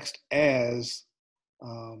text as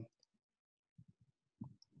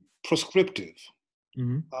prescriptive.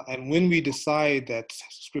 Mm-hmm. And when we decide that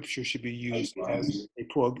Scripture should be used as a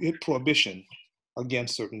prohibition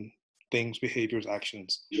against certain things, behaviors,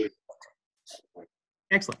 actions.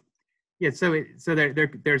 Excellent. Yeah, so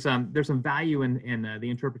there's some value in the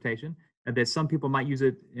interpretation, that some people might use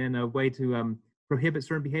it in a way to prohibit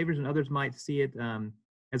certain behaviors, and others might see it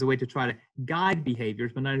as a way to try to guide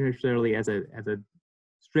behaviors, but not necessarily as a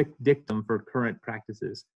strict dictum for current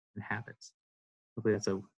practices and habits. Hopefully that's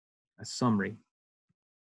a summary.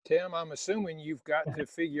 Tim, I'm assuming you've got to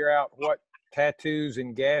figure out what tattoos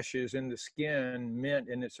and gashes in the skin meant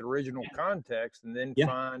in its original context, and then Yeah.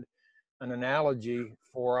 find an analogy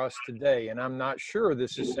for us today. And I'm not sure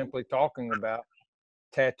this is simply talking about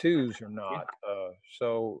tattoos or not.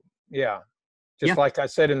 So yeah, just Yeah. like I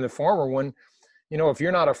said in the former one, you know, if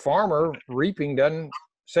you're not a farmer, reaping doesn't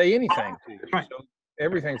say anything to you. Right. So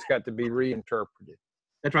everything's got to be reinterpreted.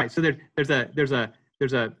 That's right. So there's a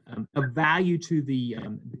value to the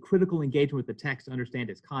critical engagement with the text to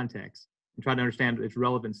understand its context and try to understand its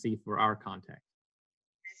relevancy for our context.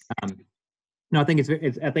 No, I think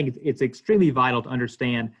it's extremely vital to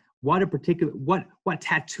understand what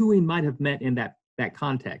tattooing might have meant in that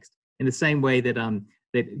context. In the same way that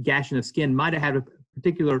that gashing of skin might have had a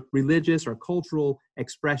particular religious or cultural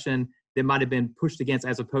expression that might have been pushed against,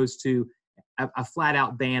 as opposed to a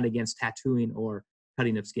flat-out ban against tattooing or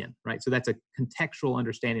cutting of skin, right? So that's a contextual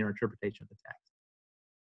understanding or interpretation of the text.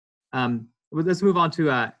 Well, let's move on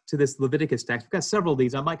to this Leviticus text. We've got several of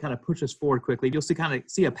these. I might kind of push us forward quickly. You'll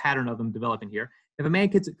see a pattern of them developing here. If a man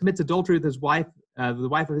commits adultery with his wife, the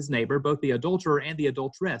wife of his neighbor, both the adulterer and the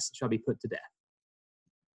adulteress shall be put to death.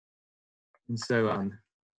 And so,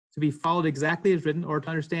 to be followed exactly as written, or to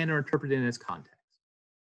understand or interpret it in its context.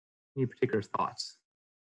 Any particular thoughts?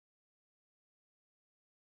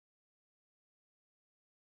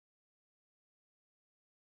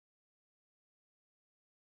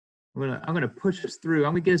 I'm gonna push us through.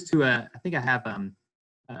 I'm gonna get us to I think I have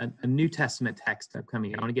a New Testament text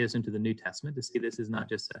coming here. I want to get us into the New Testament to see this is not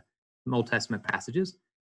just some Old Testament passages.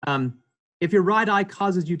 If your right eye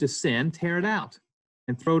causes you to sin, tear it out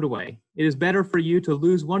and throw it away. It is better for you to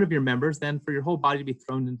lose one of your members than for your whole body to be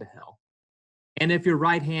thrown into hell. And if your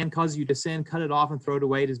right hand causes you to sin, cut it off and throw it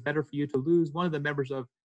away. It is better for you to lose one of the members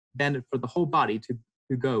than for the whole body to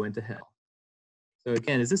go into hell. So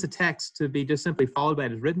again, is this a text to be just simply followed by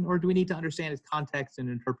it as written, or do we need to understand its context and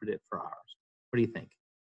interpret it for ours? What do you think?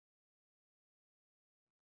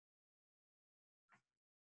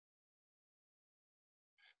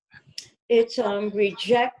 It's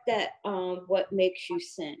reject that what makes you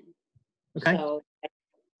sin. Okay. So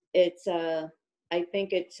it's I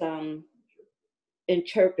think it's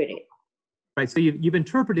interpreted. Right. So you've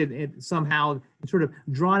interpreted it somehow and sort of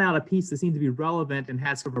drawn out a piece that seems to be relevant and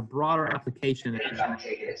has sort of a broader application. I'm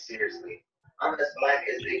taking it seriously. I'm as black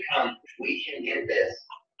as they come. We can get this.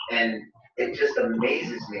 And it just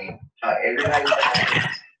amazes me how everybody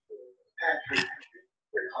Patrick,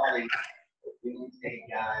 your colleague, the Wednesday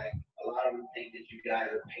guy, a lot of them think that you guys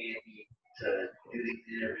are paying me to do these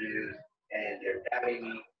interviews, and they're doubting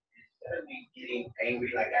me. Instead of me getting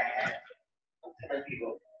angry like I had, I'm telling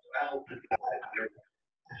people, I hope you guys are, I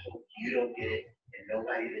hope you don't get it, and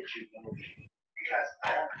nobody that you know get it, because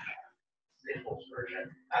I don't have Nichols version.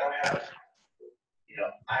 I don't have,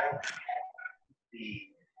 I don't have the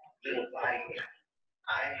little body.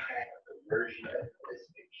 I have the version of this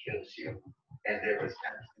that kills you, and there was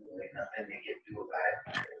absolutely nothing they could do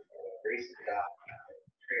about it. Grace of God,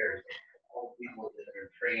 prayers, all people that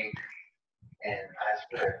are praying, and I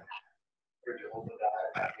swear, for Jehovah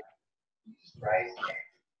God, Jesus Christ,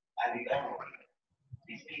 I be gone.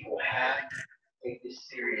 These people have to take this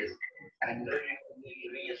serious. I know you can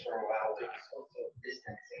leave me for a while with social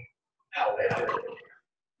distancing. However,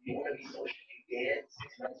 you want to be socially dead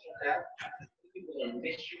 6 months from now, people are going to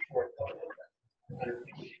miss you for a couple of months. They're going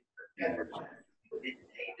to miss you forever. People didn't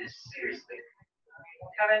take this seriously.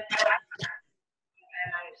 Kevin,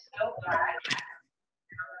 and I'm so glad.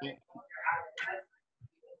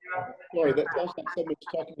 Sorry, that sounds like someone's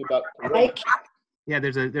talking about. Yeah,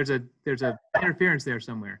 there's a interference there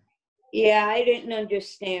somewhere. Yeah, I didn't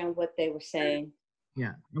understand what they were saying.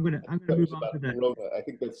 Yeah, I'm gonna That move was on about to the Corona. I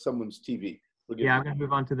think that's someone's TV. Forgive yeah, I'm me. gonna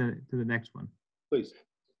move on to the next one. Please.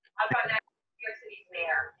 How about next New York City's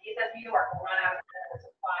mayor? He says New York will run out of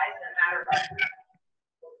supplies in a matter of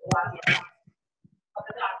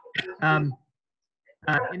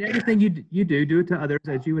In everything you do it to others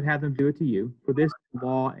as you would have them do it to you. For this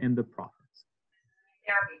law and the prophets.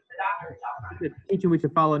 The teaching we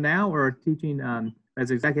should follow now, or a teaching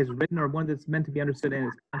as exactly as written, or one that's meant to be understood in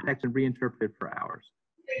its context and reinterpreted for ours.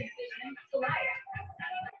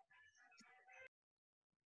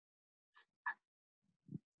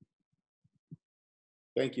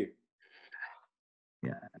 Thank you.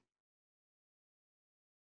 Yeah.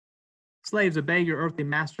 Slaves, obey your earthly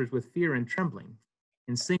masters with fear and trembling,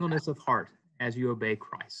 in singleness of heart, as you obey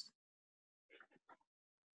Christ.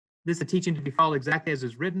 This is a teaching to be followed exactly as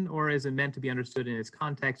is written, or is it meant to be understood in its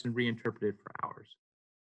context and reinterpreted for ours?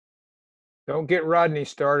 Don't get Rodney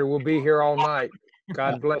started. We'll be here all night.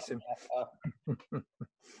 God bless him. All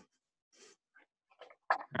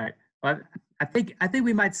right. Well, I think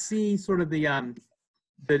we might see sort of the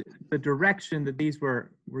direction that these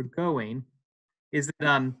were going is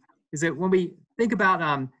that when we think about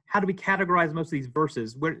how do we categorize most of these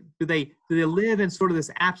verses, where do they live in sort of this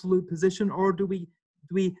absolute position, or do we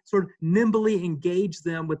sort of nimbly engage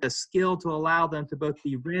them with a skill to allow them to both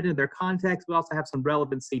be read in their context, but also have some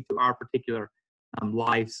relevancy to our particular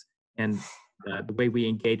lives and the way we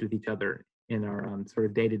engage with each other in our sort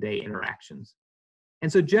of day-to-day interactions. And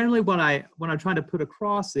so generally what I'm trying to put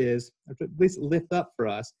across is, or at least lift up for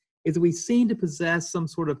us, is that we seem to possess some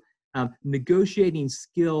sort of negotiating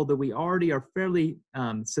skill that we already are fairly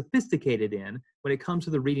sophisticated in when it comes to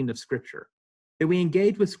the reading of Scripture. That we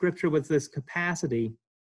engage with Scripture with this capacity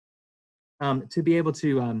to be able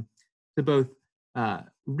to both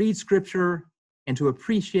read Scripture and to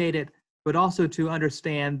appreciate it, but also to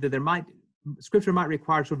understand that Scripture might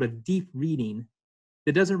require sort of a deep reading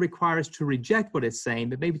that doesn't require us to reject what it's saying,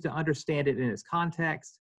 but maybe to understand it in its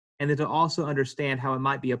context, and then to also understand how it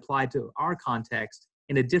might be applied to our context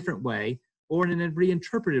in a different way or in a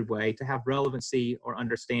reinterpreted way to have relevancy or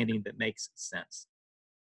understanding that makes sense.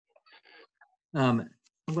 I'm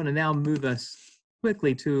going to now move us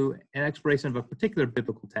quickly to an exploration of a particular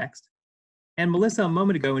biblical text. And Melissa, a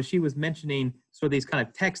moment ago, when she was mentioning sort of these kind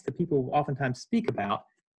of texts that people oftentimes speak about,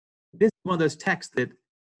 this is one of those texts that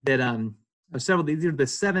these are the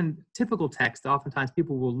 7 typical texts that oftentimes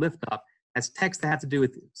people will lift up as texts that have to do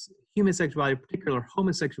with human sexuality, particular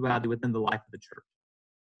homosexuality within the life of the church.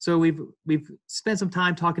 So we've spent some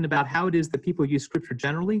time talking about how it is that people use Scripture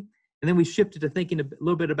generally, and then we shifted to thinking a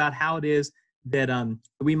little bit about how it is that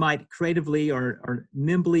we might creatively or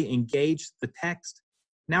nimbly engage the text.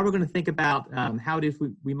 Now we're going to think about how it is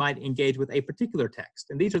we might engage with a particular text.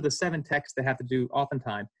 And these are the 7 texts that have to do,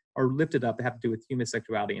 oftentimes, are lifted up that have to do with human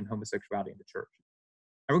sexuality and homosexuality in the church.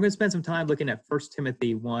 And we're going to spend some time looking at 1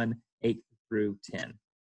 Timothy 1, 8 through 10.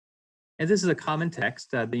 And this is a common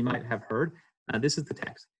text that you might have heard. This is the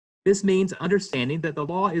text. This means understanding that the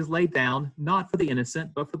law is laid down not for the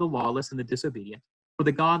innocent, but for the lawless and the disobedient, for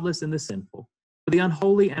the godless and the sinful, for the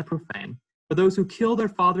unholy and profane, for those who kill their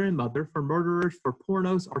father and mother, for murderers, for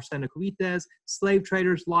pornos, arsenokoites, slave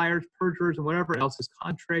traders, liars, perjurers, and whatever else is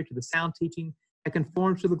contrary to the sound teaching that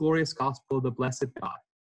conforms to the glorious gospel of the blessed God,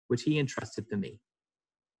 which he entrusted to me.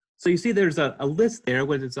 So you see there's a list there,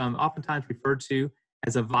 what is oftentimes referred to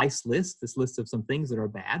as a vice list, this list of some things that are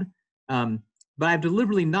bad. But I've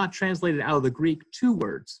deliberately not translated out of the Greek 2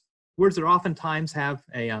 words that oftentimes have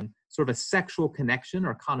a sort of a sexual connection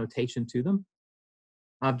or connotation to them.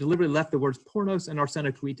 I've deliberately left the words pornos and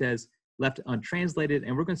arsenokoites left untranslated,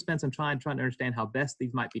 and we're going to spend some time trying to understand how best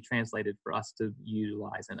these might be translated for us to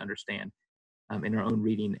utilize and understand in our own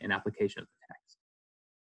reading and application of the text.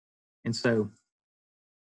 And so,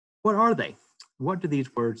 what are they? What do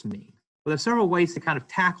these words mean? Well, there's several ways to kind of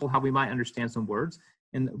tackle how we might understand some words,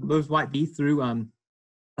 and those might be through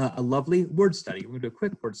a lovely word study. We're going to do a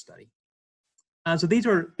quick word study. So these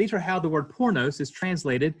are how the word pornos is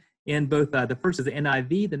translated in both, the first is the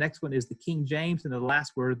NIV, the next one is the King James, and the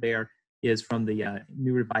last word there is from the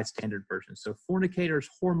New Revised Standard Version. So fornicators,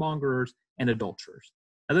 whoremongers, and adulterers.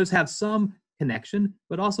 Now those have some connection,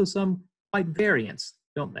 but also some quite variance,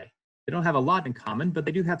 don't they? They don't have a lot in common, but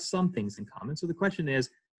they do have some things in common. So the question is,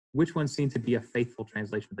 which ones seem to be a faithful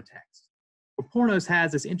translation of the text? Well, pornos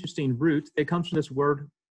has this interesting root that comes from this word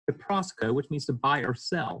prosko, which means to buy or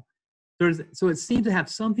sell. So it seems to have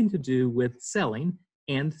something to do with selling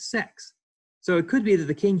and sex. So it could be that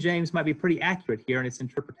the King James might be pretty accurate here in its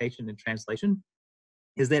interpretation and translation,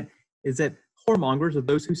 is that whoremongers are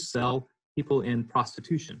those who sell people in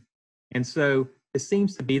prostitution. And so it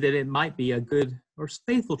seems to be that it might be a good or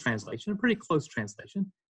faithful translation, a pretty close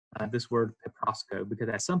translation, this word prosko, because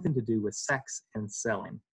it has something to do with sex and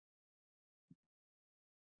selling.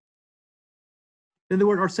 Then the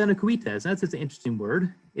word arsenokoites, that's an interesting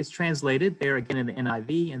word. It's translated there again in the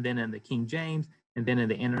NIV, and then in the King James, and then in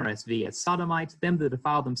the NRSV as sodomites, them that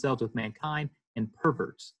defile themselves with mankind, and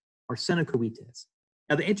perverts, arsenokoites.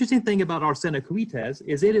 Now the interesting thing about arsenokoites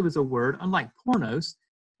is that it was a word, unlike pornos.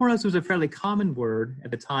 Pornos was a fairly common word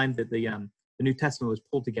at the time that the New Testament was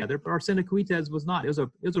pulled together, but arsenokoites was not. It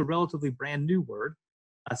was a relatively brand new word.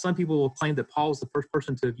 Some people will claim that Paul was the first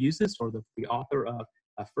person to have used this, or the author of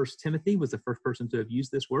 1 Timothy was the first person to have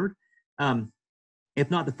used this word. if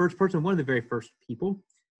not the first person, one of the very first people.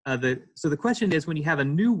 So the question is, when you have a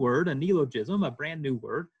new word, a neologism, a brand new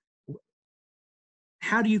word,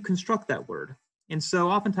 how do you construct that word? And so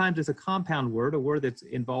oftentimes it's a compound word, a word that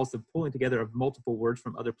involves the pulling together of multiple words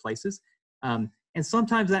from other places. And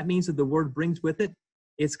sometimes that means that the word brings with it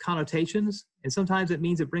its connotations, and sometimes it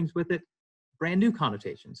means it brings with it brand new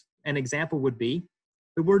connotations. An example would be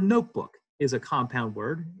the word notebook is a compound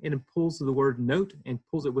word, and it pulls the word note and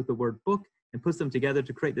pulls it with the word book and puts them together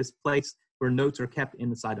to create this place where notes are kept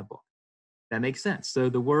inside a book. That makes sense. So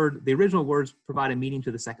the original words provide a meaning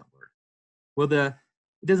to the second word. Well,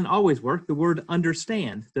 it doesn't always work. The word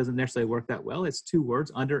understand doesn't necessarily work that well. It's two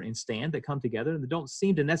words, under and stand, that come together and they don't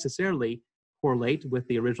seem to necessarily correlate with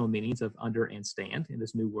the original meanings of under and stand in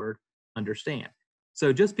this new word, understand.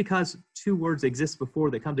 So just because two words exist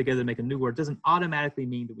before they come together to make a new word doesn't automatically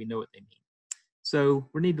mean that we know what they mean. So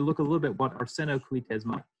we need to look a little bit what arsenokoites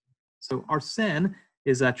might. So arsen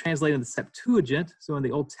is translated in the Septuagint. So in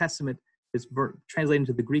the Old Testament, it's translated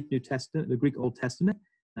into the Greek New Testament, the Greek Old Testament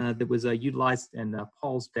that was utilized in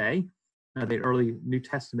Paul's day, the early New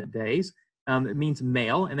Testament days. It means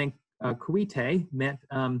male, and then koite meant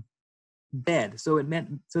bed. So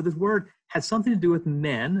this word has something to do with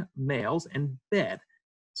men, males, and bed.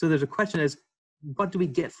 So there's a question is, what do we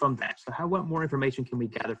get from that? So what more information can we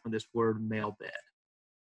gather from this word male bed?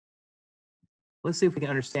 Let's see if we can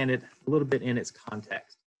understand it a little bit in its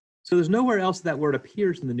context. So there's nowhere else that word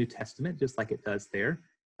appears in the New Testament, just like it does there,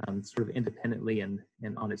 sort of independently and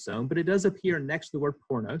on its own, but it does appear next to the word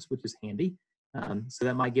pornos, which is handy. So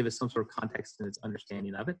that might give us some sort of context in its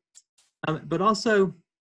understanding of it. But also,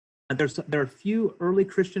 there are a few early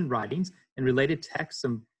Christian writings and related texts,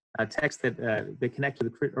 some texts that connect to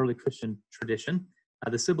the early Christian tradition,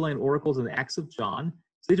 the Sibylline Oracles and the Acts of John.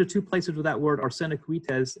 So these are two places where that word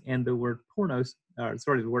arsenokoites and the word pornos,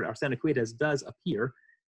 the word arsenokoites does appear.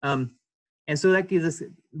 And so that gives us a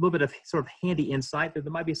little bit of sort of handy insight that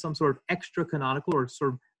there might be some sort of extra canonical or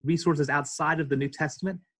sort of resources outside of the New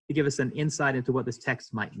Testament to give us an insight into what this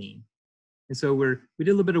text might mean. And so we did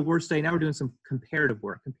a little bit of word study. Now we're doing some comparative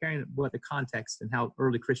work, comparing what the context and how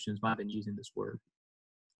early Christians might have been using this word.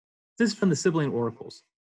 This is from the Sibylline Oracles.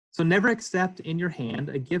 So never accept in your hand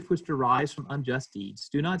a gift which derives from unjust deeds.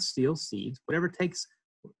 Do not steal seeds. Whoever takes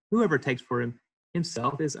for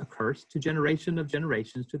himself is accursed to generation of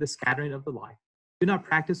generations, to the scattering of the life. Do not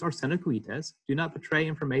practice arsenokoites. Do not betray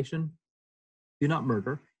information. Do not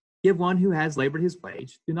murder. Give one who has labored his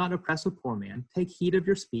wage. Do not oppress a poor man. Take heed of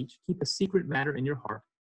your speech. Keep a secret matter in your heart.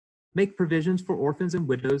 Make provisions for orphans and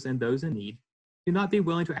widows and those in need. Do not be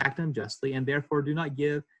willing to act unjustly, and therefore do not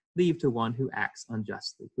give leave to one who acts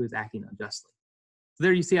unjustly, who is acting unjustly. So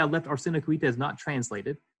there you see I left arsenokoites not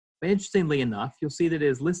translated. But interestingly enough, you'll see that it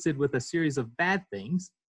is listed with a series of bad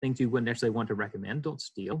things you wouldn't necessarily want to recommend. Don't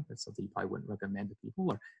steal. That's something you probably wouldn't recommend to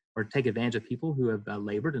people, or take advantage of people who have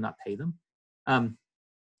labored and not pay them.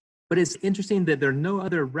 But it's interesting that there are no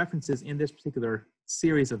other references in this particular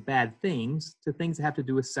series of bad things to things that have to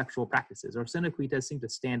do with sexual practices. Arsenokoites seem to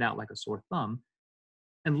stand out like a sore thumb,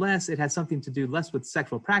 unless it has something to do less with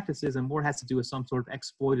sexual practices and more has to do with some sort of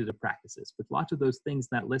exploitative practices. But lots of those things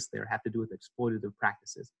in that list there have to do with exploitative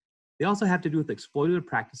practices. They also have to do with exploitative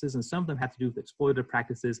practices, and some of them have to do with exploitative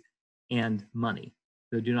practices and money.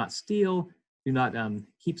 So do not steal, do not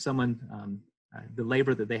keep someone, the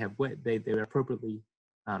labor that they have, they appropriately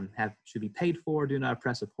should be paid for, do not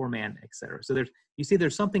oppress a poor man, etc. So you see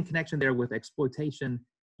there's something connection there with exploitation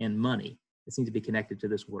and money that seems to be connected to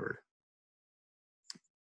this word.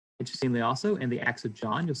 Interestingly also, in the Acts of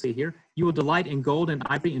John, you'll see here, you will delight in gold and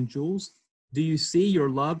ivory and jewels. Do you see your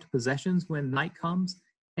loved possessions when night comes?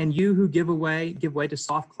 And you who give way to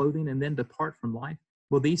soft clothing and then depart from life,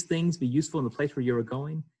 will these things be useful in the place where you are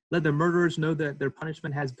going? Let the murderers know that their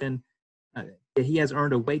punishment has been, that he has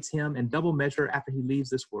earned awaits him in double measure after he leaves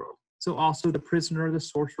this world. So also the prisoner, the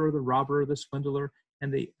sorcerer, the robber, the swindler,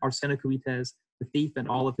 and the arsenokoites, the thief, and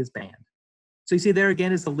all of his band. So you see there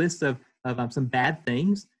again is a list of some bad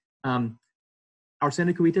things.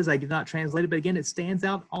 Arsenokoites, I did not translate it, but again, it stands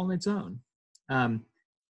out on its own.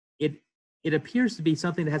 It appears to be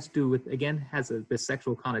something that has to do with, again, has this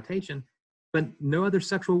sexual connotation, but no other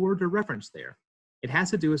sexual words are referenced there. It has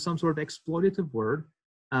to do with some sort of exploitative word,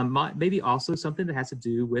 maybe also something that has to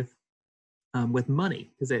do with money,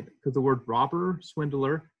 because the word robber,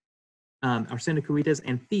 swindler, arsenokoites,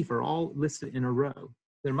 and thief are all listed in a row.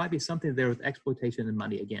 There might be something there with exploitation and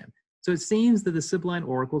money again. So it seems that the Sibylline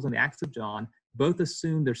Oracles and the Acts of John both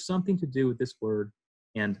assume there's something to do with this word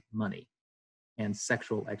and money and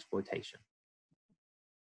sexual exploitation.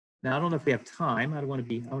 Now, I don't know if we have time. I want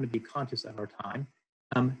to be conscious of our time.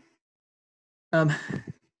 Um,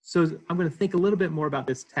 so I'm going to think a little bit more about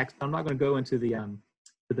this text. I'm not going to go into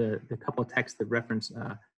the couple of texts that reference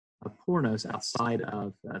pornos outside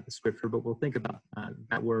of the scripture, but we'll think about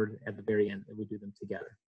that word at the very end, and we do them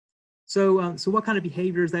together. So, so what kind of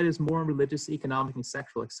behaviors, that is moral, religious, economic, and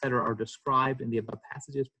sexual, etc., are described in the above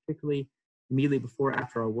passages, particularly immediately before,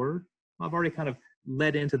 after our word? I've already kind of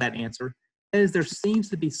led into that answer. That is, there seems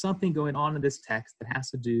to be something going on in this text that has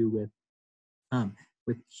to do with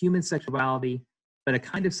human sexuality, but a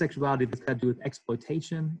kind of sexuality that's got to do with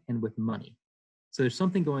exploitation and with money. So there's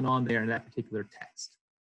something going on there in that particular text.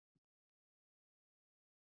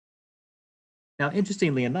 Now,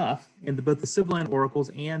 interestingly enough, in both the Sibylline Oracles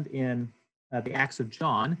and in the Acts of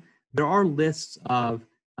John, there are lists of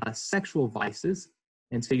sexual vices.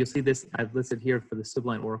 And so you'll see this, I've listed here for the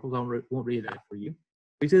Sibylline Oracles. I won't read that for you.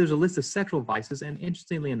 But you see there's a list of sexual vices, and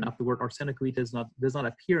interestingly enough, the word arsenokoites does not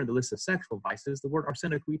appear in the list of sexual vices. The word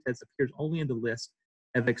arsenokoites appears only in the list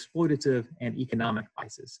of exploitative and economic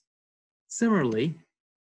vices. Similarly,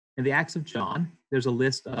 in the Acts of John, there's a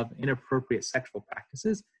list of inappropriate sexual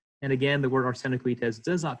practices. And again, the word arsenokoites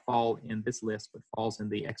does not fall in this list, but falls in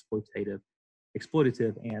the exploitative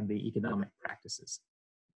and the economic practices.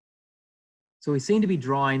 So we seem to be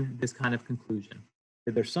drawing this kind of conclusion,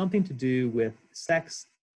 that there's something to do with sex,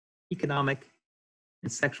 economic,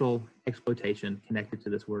 and sexual exploitation connected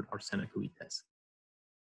to this word arsenokoites.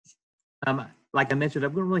 Like I mentioned, I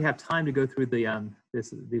don't really have time to go through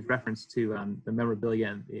these reference to the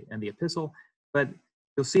memorabilia and the epistle, but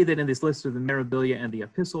you'll see that in this list of the memorabilia and the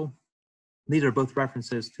epistle, these are both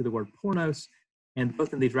references to the word pornos, and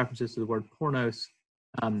both in these references to the word pornos,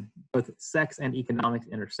 both sex and economics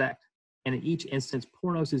intersect. And in each instance,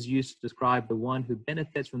 pornos is used to describe the one who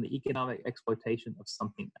benefits from the economic exploitation of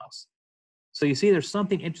something else. So you see there's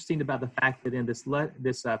something interesting about the fact that in this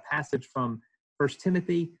passage from 1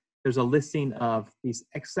 Timothy, there's a listing of these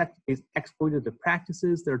exploitative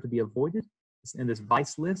practices that are to be avoided in this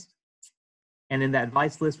vice list. And in that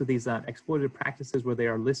vice list with these exploitative practices where they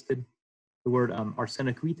are listed, the word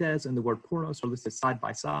arsenokoites and the word pornos are listed side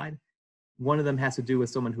by side. One of them has to do with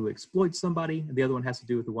someone who exploits somebody, and the other one has to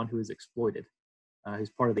do with the one who is exploited, who's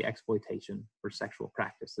part of the exploitation for sexual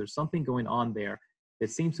practice. There's something going on there that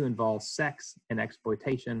seems to involve sex and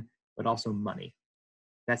exploitation, but also money.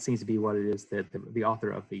 That seems to be what it is that the author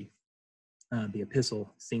of the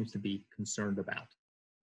epistle seems to be concerned about.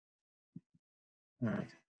 All right,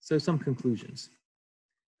 so some conclusions.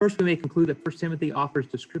 First, we may conclude that 1 Timothy offers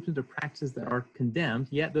descriptions of practices that are condemned,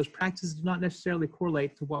 yet those practices do not necessarily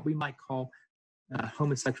correlate to what we might call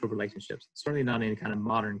homosexual relationships, certainly not any kind of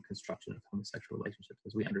modern construction of homosexual relationships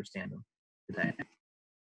as we understand them today.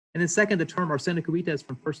 And then second, the term arsenokoites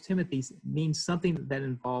from 1 Timothy means something that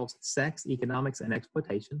involves sex, economics, and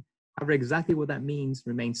exploitation. However, exactly what that means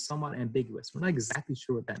remains somewhat ambiguous. We're not exactly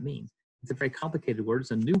sure what that means. It's a very complicated word.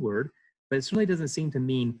 It's a new word, but it certainly doesn't seem to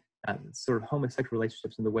mean sort of homosexual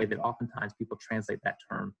relationships in the way that oftentimes people translate that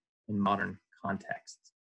term in modern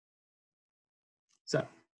contexts. So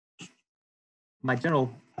my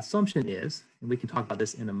general assumption is, and we can talk about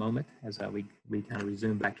this in a moment as we kind of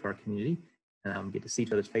resume back to our community and get to see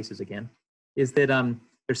each other's faces again, is that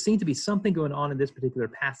there seems to be something going on in this particular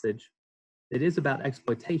passage that is about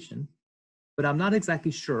exploitation, but I'm not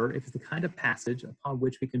exactly sure if it's the kind of passage upon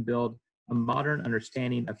which we can build a modern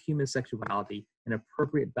understanding of human sexuality and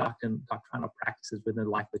appropriate doctrinal practices within the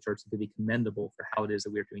life of the church that could be commendable for how it is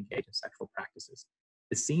that we are to engage in sexual practices.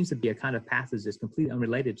 It seems to be a kind of passage that's completely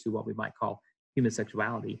unrelated to what we might call human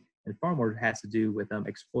sexuality, and far more has to do with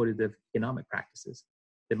exploitative economic practices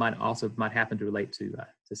that might happen to relate to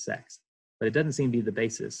sex. But it doesn't seem to be the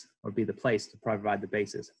basis or be the place to provide the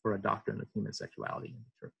basis for a doctrine of human sexuality in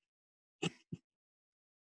the church.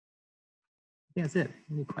 Yeah, that's it.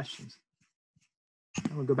 Any questions?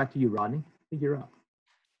 I'm going to go back to you, Rodney. I think you're up.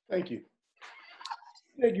 Thank you.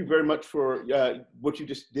 Thank you very much for what you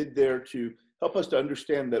just did there to help us to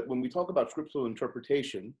understand that when we talk about scriptural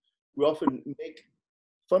interpretation, we often make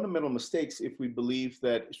fundamental mistakes if we believe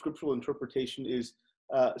that scriptural interpretation is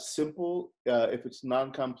simple, if it's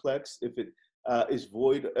non-complex, if it is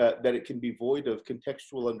void, that it can be void of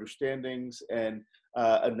contextual understandings and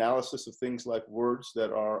analysis of things like words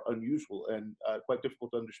that are unusual and quite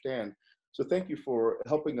difficult to understand. So thank you for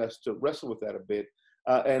helping us to wrestle with that a bit.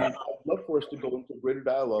 And I'd love for us to go into greater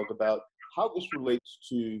dialogue about how this relates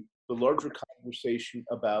to the larger conversation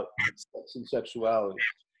about sex and sexuality.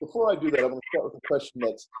 Before I do that, I'm going to start with a question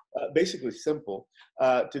that's basically simple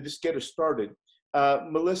to just get us started.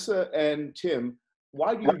 Melissa and Tim,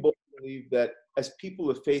 why do you both believe that as people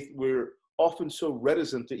of faith, we're often so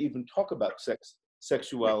reticent to even talk about sex,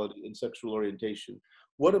 sexuality, and sexual orientation?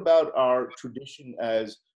 what about our tradition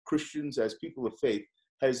as Christians, as people of faith,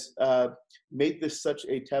 has made this such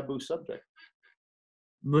a taboo subject?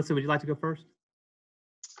 Melissa, would you like to go first?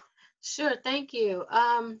 Sure, thank you.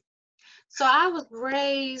 So I was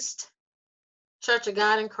raised Church of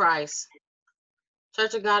God in Christ.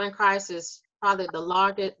 Church of God in Christ is probably the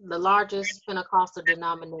largest Pentecostal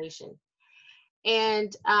denomination.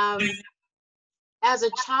 And as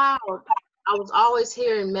a child, I was always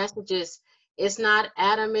hearing messages. It's not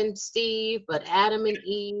Adam and Steve, but Adam and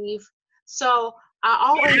Eve. So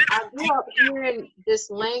I grew up hearing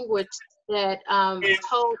this language that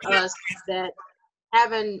told us that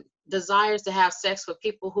having desires to have sex with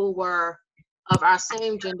people who were of our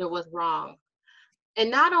same gender was wrong.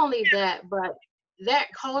 And not only that, but that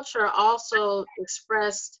culture also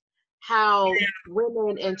expressed how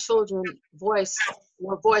women and children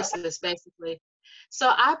were voiceless, basically. So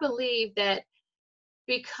I believe that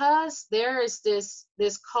because there is this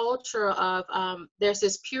culture of there's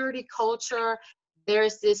this purity culture,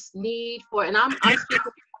 there's this need for, and I'm speaking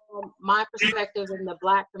from my perspective in the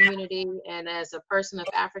Black community and as a person of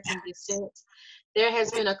African descent, there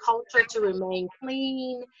has been a culture to remain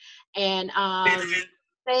clean and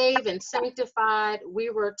saved and sanctified. We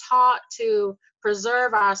were taught to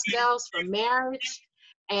preserve ourselves from marriage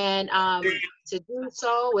and to do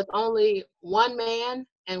so with only one man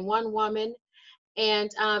and one woman,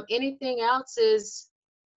 and anything else is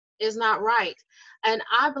not right. And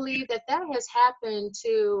I believe that has happened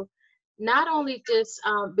to not only just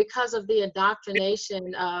because of the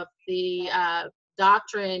indoctrination of the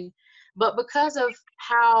doctrine, but because of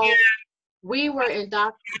how we were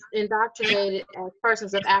indoctrinated as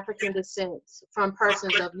persons of African descent from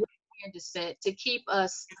persons of European descent to keep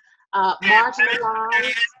us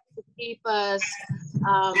marginalized, to keep us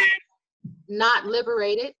not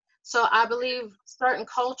liberated. So I believe certain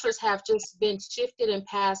cultures have just been shifted and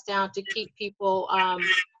passed down to keep people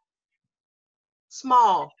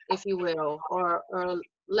small, if you will, or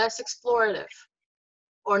less explorative,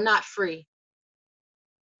 or not free.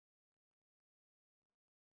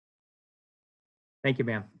 Thank you,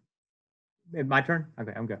 ma'am. My turn?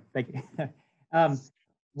 Okay, I'm good. Thank you. I'll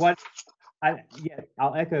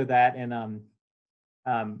echo that. And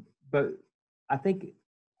but I think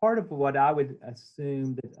part of what I would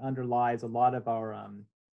assume that underlies a lot of our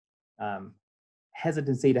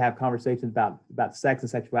hesitancy to have conversations about sex and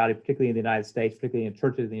sexuality, particularly in the United States, particularly in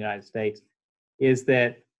churches in the United States, is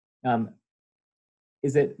that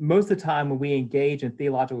most of the time when we engage in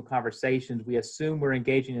theological conversations, we assume we're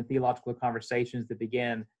engaging in theological conversations that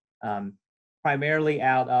begin primarily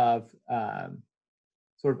out of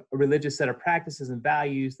sort of a religious set of practices and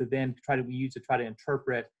values that then we use to try to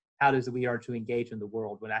interpret how it is that we are to engage in the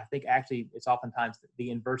world. When I think actually it's oftentimes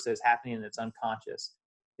the inverse that is happening and it's unconscious,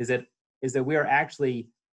 is that we are actually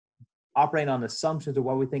operating on assumptions of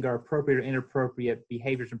what we think are appropriate or inappropriate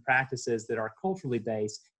behaviors and practices that are culturally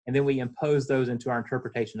based, and then we impose those into our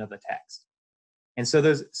interpretation of the text. And so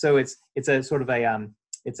there's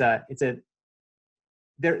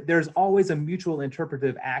always a mutual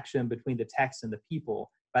interpretive action between the text and the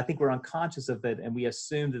people, but I think we're unconscious of it, and we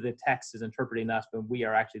assume that the text is interpreting us, but we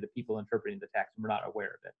are actually the people interpreting the text, and we're not aware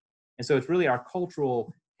of it. And so it's really our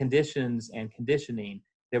cultural conditions and conditioning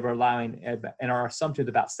that we're allowing, and our assumptions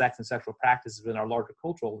about sex and sexual practices in our larger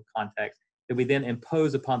cultural context, that we then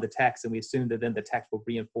impose upon the text, and we assume that then the text will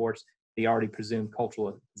reinforce the already presumed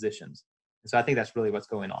cultural positions. And so I think that's really what's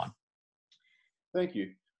going on. Thank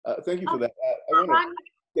you. Thank you for that.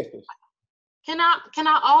 Yes, please. Can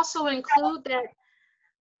I also include that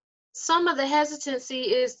some of the hesitancy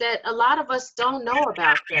is that a lot of us don't know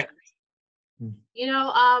about that. You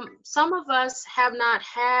know, some of us have not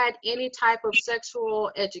had any type of sexual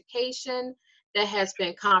education that has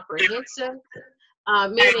been comprehensive,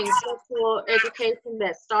 meaning sexual education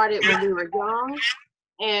that started when we were young,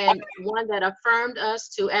 and one that affirmed us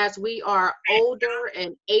to as we are older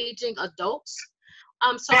and aging adults.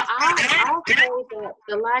 So I'll say that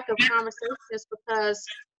the lack of conversation is because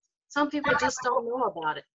some people just don't know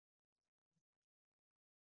about it.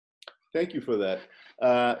 Thank you for that.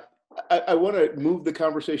 I want to move the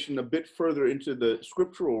conversation a bit further into the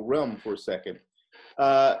scriptural realm for a second.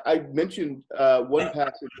 I mentioned one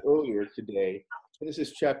passage earlier today,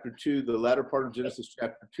 Genesis chapter 2, the latter part of Genesis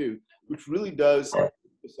chapter 2, which really does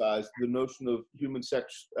emphasize the notion of human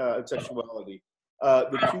sexuality.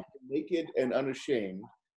 The two are naked and unashamed.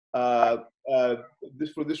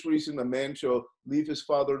 For this reason, a man shall leave his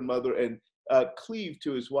father and mother and cleave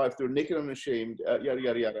to his wife. They're naked and unashamed, yada,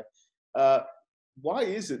 yada, yada. Why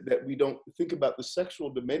is it that we don't think about the sexual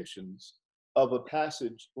dimensions of a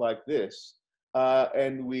passage like this,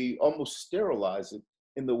 and we almost sterilize it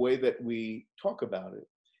in the way that we talk about it.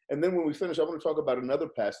 And then when we finish, I want to talk about another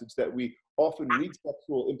passage that we often read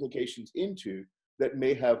sexual implications into that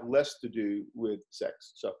may have less to do with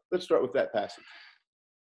sex. So let's start with that passage.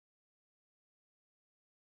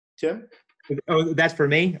 Tim? Oh, that's for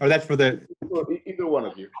me, or that's for the? Either one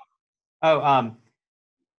of you. Oh,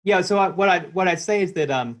 yeah. So what I'd say is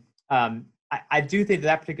that I do think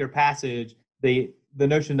that particular passage, the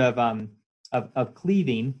notion of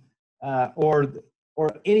cleaving, or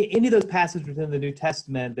any of those passages within the New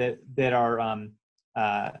Testament that are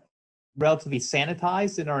relatively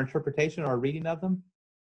sanitized in our interpretation or our reading of them.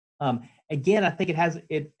 Again, I think it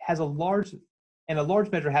has a large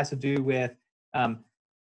measure has to do with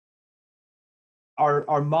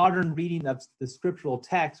our modern reading of the scriptural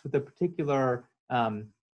text with a particular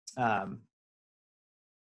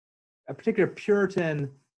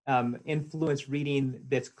Puritan influence reading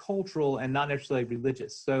that's cultural and not necessarily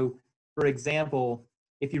religious. So, for example,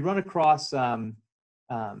 if you run across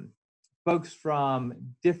folks from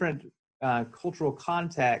different cultural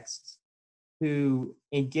contexts who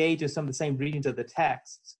engage in some of the same readings of the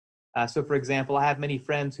text. So, for example, I have many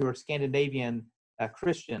friends who are Scandinavian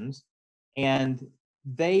Christians, and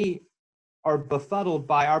they are befuddled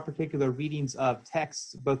by our particular readings of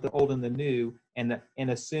texts, both the Old and the New, and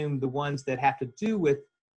assume the ones that have to do with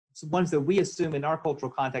ones that we assume in our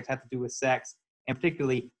cultural context have to do with sex, and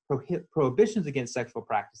particularly prohibitions against sexual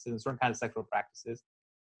practices and certain kinds of sexual practices.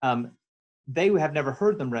 They have never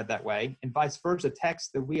heard them read that way, and vice versa. Texts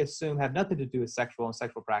that we assume have nothing to do with sexual and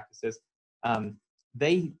sexual practices,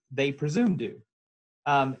 they presume do.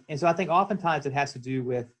 And so I think oftentimes it has to do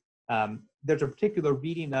with there's a particular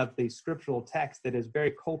reading of the scriptural text that is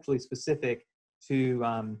very culturally specific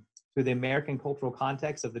to the American cultural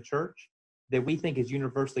context of the church that we think is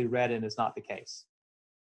universally read and is not the case.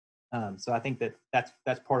 So I think that's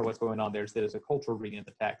part of what's going on there, is that it's a cultural reading of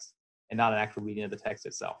the text and not an actual reading of the text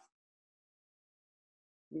itself.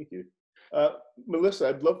 Thank you. Melissa,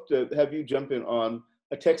 I'd love to have you jump in on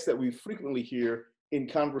a text that we frequently hear in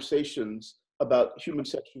conversations about human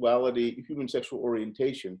sexuality, human sexual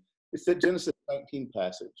orientation. It's the Genesis 19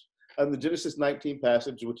 passage. And the Genesis 19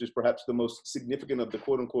 passage, which is perhaps the most significant of the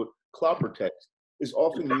quote-unquote clobber text, is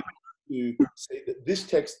often used to say that this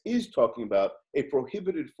text is talking about a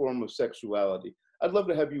prohibited form of sexuality. I'd love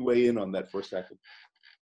to have you weigh in on that for a second.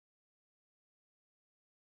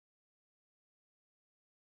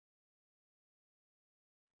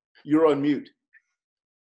 You're on mute.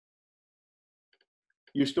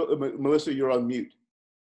 You're still, Melissa, you're on mute.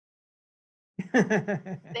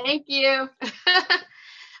 Thank you.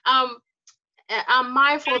 I'm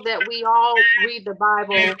mindful that we all read the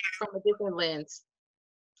Bible from a different lens.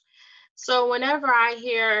 So whenever I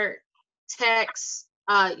hear texts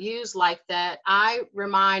used like that, I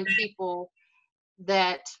remind people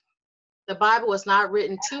that the Bible was not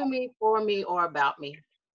written to me, for me, or about me.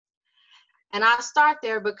 And I start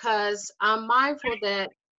there because I'm mindful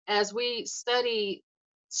that as we study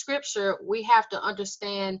scripture, we have to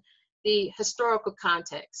understand the historical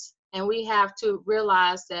context. And we have to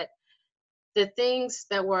realize that the things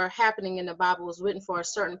that were happening in the Bible was written for a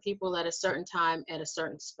certain people at a certain time at a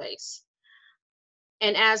certain space.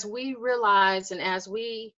 And as we realize and as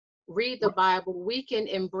we read the Bible, we can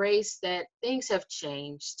embrace that things have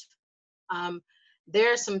changed.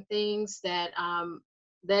 There are some things that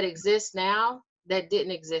that exist now that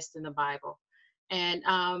didn't exist in the Bible. And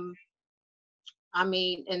I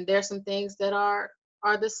mean, and there's some things that are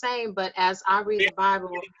the same, but as I read the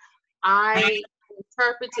Bible, I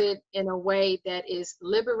interpret it in a way that is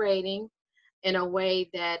liberating, in a way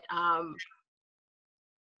that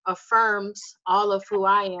affirms all of who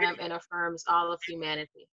I am and affirms all of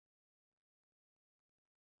humanity.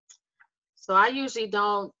 So I usually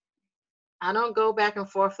don't go back and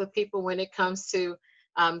forth with people when it comes to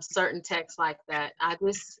certain texts like that. I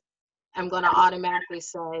just am going to automatically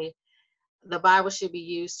say the Bible should be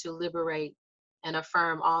used to liberate and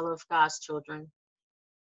affirm all of God's children.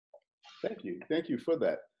 Thank you. Thank you for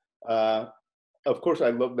that. Of course, I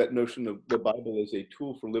love that notion of the Bible as a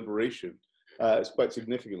tool for liberation. It's quite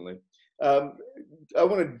significantly. I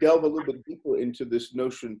want to delve a little bit deeper into this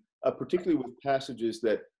notion, particularly with passages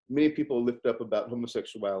that many people lift up about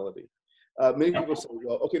homosexuality. Many people say,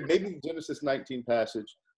 well, okay, maybe the Genesis 19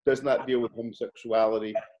 passage does not deal with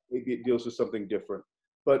homosexuality. Maybe it deals with something different.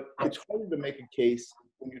 But it's harder to make a case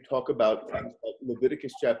when you talk about things like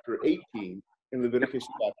Leviticus chapter 18 and Leviticus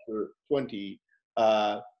chapter 20,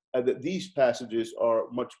 that these passages are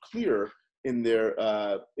much clearer in their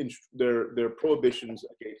prohibitions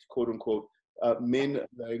against quote unquote men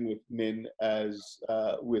laying with men as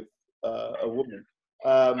with a woman.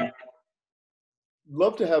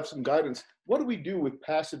 love to have some guidance. What do we do with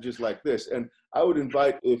passages like this? And I would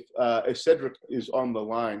invite, if Cedric is on the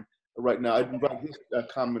line right now, I'd invite his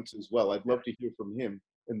comments as well. I'd love to hear from him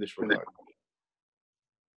in this regard.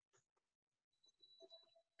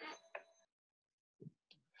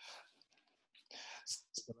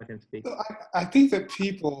 I can speak. So I think that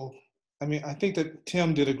people, I think that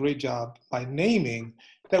Tim did a great job by naming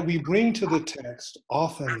that we bring to the text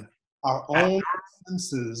often our own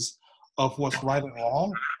senses of what's right and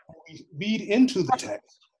wrong. We read into the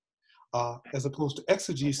text. As opposed to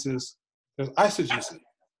exegesis, there's eisegesis.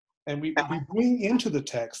 And we bring into the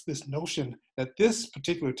text this notion that this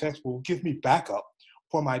particular text will give me backup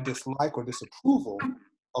for my dislike or disapproval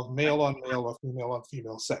of male on male or female on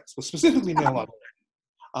female sex, but specifically male on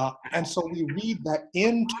male. And so we read that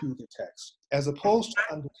into the text, as opposed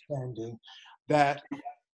to understanding that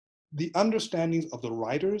the understandings of the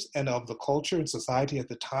writers and of the culture and society at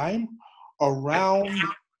the time around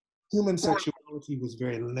human sexuality was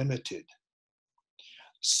very limited.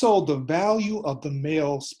 So the value of the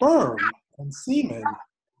male sperm and semen,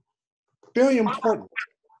 very important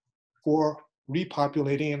for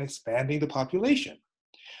repopulating and expanding the population.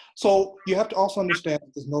 So you have to also understand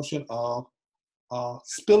this notion of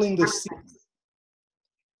spilling the seed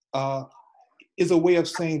is a way of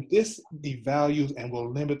saying this devalues and will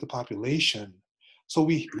limit the population. So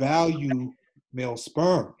we value male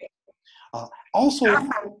sperm. Also,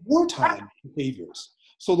 wartime behaviors.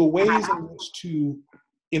 So the ways in which to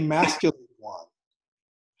emasculate one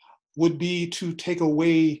would be to take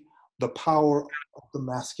away the power of the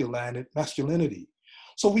masculinity.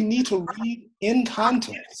 So we need to read in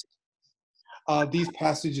context these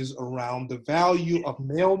passages around the value of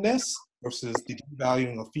maleness versus the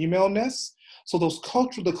devaluing of femaleness. So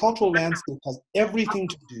the cultural landscape has everything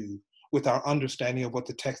to do with our understanding of what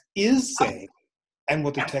the text is saying and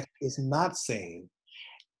what the text is not saying,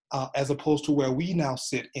 as opposed to where we now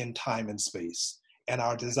sit in time and space and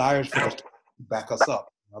our desires for us to back us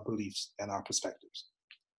up, our beliefs and our perspectives.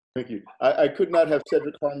 Thank you. I could not have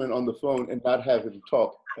Cedric Harmon on the phone and not have him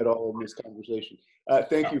talk at all in this conversation.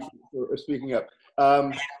 Thank you for speaking up.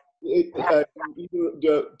 Tim,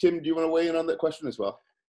 do you want to weigh in on that question as well?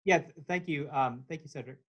 Yeah, thank you. Thank you,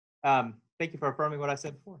 Cedric. Thank you for affirming what I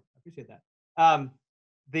said before. I appreciate that.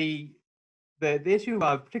 The issue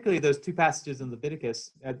of particularly those two passages in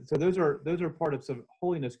Leviticus, so those are part of sort of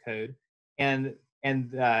holiness code, and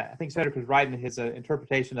I think Cedric was right in his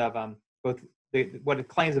interpretation of both what it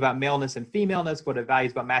claims about maleness and femaleness, what it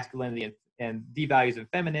values about masculinity and devalues of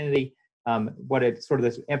femininity, what it sort of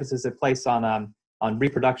this emphasis it placed on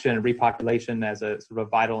reproduction and repopulation as a sort of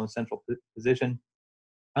vital and central position.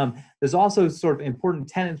 There's also sort of important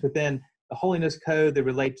tenets within the holiness code that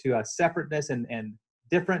relate to separateness and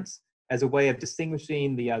difference as a way of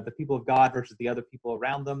distinguishing the people of God versus the other people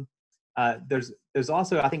around them. There's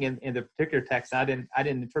also, I think, in the particular text, I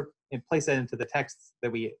didn't place that into the texts that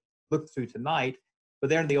we looked through tonight, but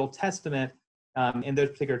there in the Old Testament, in those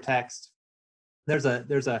particular texts, there's a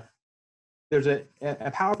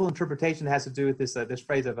powerful interpretation that has to do with this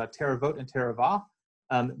phrase of teravot and teravah,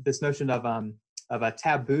 this notion of a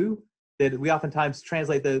taboo, that we oftentimes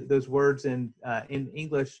translate those words in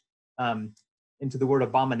English into the word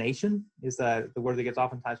abomination, is the word that gets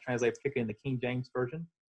oftentimes translated, particularly in the King James Version,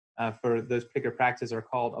 for those particular practices are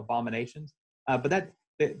called abominations. But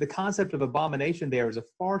the concept of abomination there is a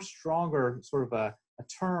far stronger sort of a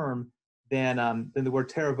term than the word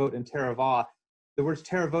teravot and teravah. The words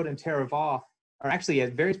teravot and teravah are actually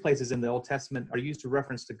at various places in the Old Testament are used to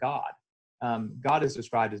reference to God. God is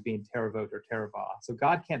described as being teravot or teravah. So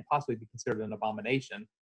God can't possibly be considered an abomination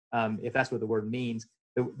if that's what the word means.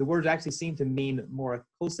 The words actually seem to mean more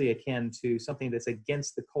closely akin to something that's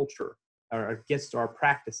against the culture or against our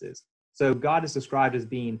practices. So God is described as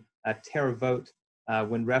being a teravot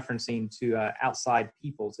when referencing to outside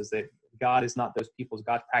peoples, is that God is not those peoples.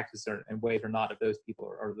 God's practices and ways are not of those people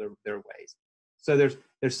or their ways. So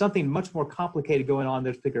there's something much more complicated going on in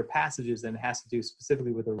those particular passages than it has to do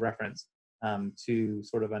specifically with a reference to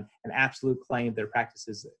sort of an absolute claim their practice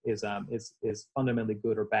is fundamentally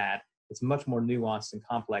good or bad. It's much more nuanced and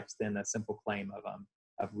complex than a simple claim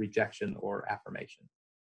of rejection or affirmation.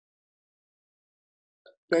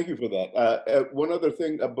 Thank you for that. One other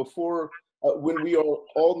thing before, when we are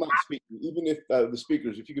all not speaking, even if the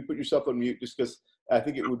speakers, if you could put yourself on mute, just because I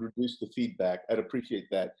think it would reduce the feedback. I'd appreciate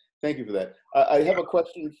that. Thank you for that. I have a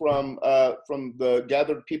question from the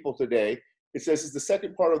gathered people today. It says, is the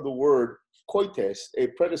second part of the word koites a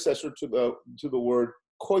predecessor to the word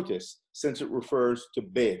coitus, since it refers to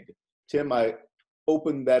big? Tim, I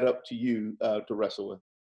open that up to you to wrestle with.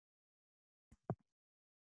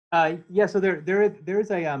 Yeah, so there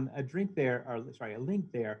is a drink there, or sorry, a link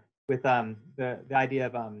there with the idea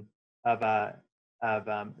of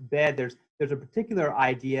bed. There's a particular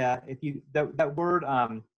idea. If you that word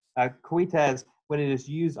coites, when it is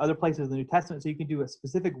used other places in the New Testament, so you can do a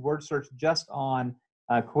specific word search just on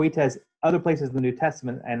coites other places in the New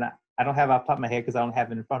Testament, and I don't have it off the top of my head because I don't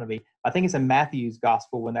have it in front of me. I think it's in Matthew's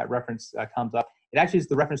gospel when that reference comes up. It actually is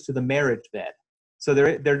the reference to the marriage bed. So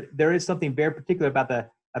there is something very particular about the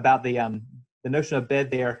notion of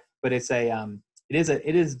bed there, but it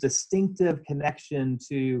is distinctive connection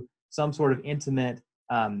to some sort of intimate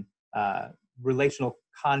relational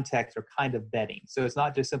context or kind of bedding. So it's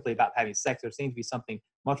not just simply about having sex. There seems to be something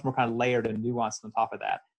much more kind of layered and nuanced on top of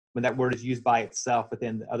that when that word is used by itself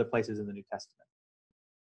within the other places in the New Testament.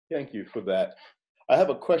 Thank you for that. I have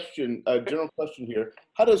a question, a general question here.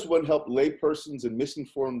 How does one help laypersons and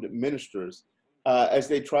misinformed ministers as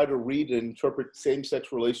they try to read and interpret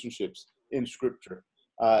same-sex relationships in Scripture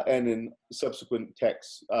and in subsequent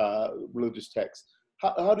texts, religious texts?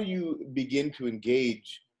 How do you begin to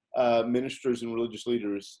engage ministers and religious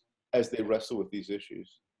leaders as they wrestle with these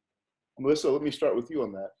issues? Melissa, let me start with you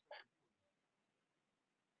on that.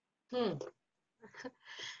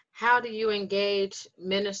 How do you engage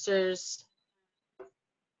ministers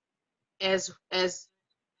as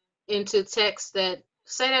into text that,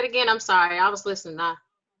 say that again, I'm sorry, I was listening now.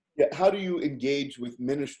 Yeah, how do you engage with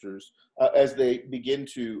ministers as they begin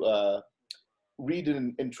to read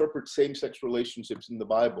and interpret same-sex relationships in the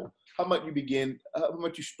Bible? How might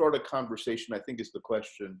you start a conversation, I think is the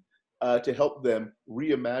question, to help them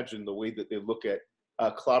reimagine the way that they look at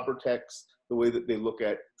clobber texts, the way that they look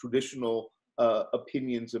at traditional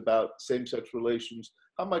opinions about same-sex relations?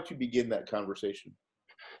 How might you begin that conversation?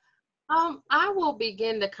 I will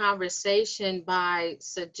begin the conversation by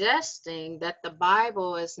suggesting that the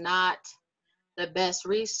Bible is not the best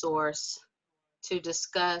resource to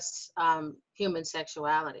discuss human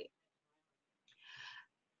sexuality.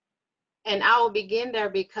 And I will begin there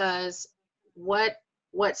because what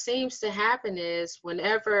seems to happen is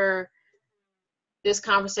whenever this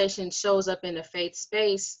conversation shows up in the faith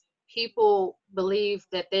space, people believe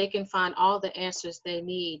that they can find all the answers they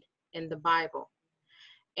need in the Bible.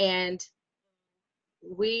 And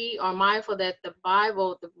we are mindful that the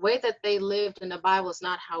Bible, the way that they lived in the Bible is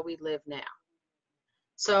not how we live now.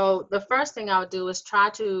 So the first thing I would do is try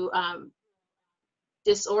to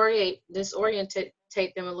disorientate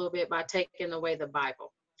them a little bit by taking away the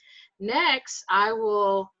Bible. Next, I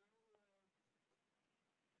will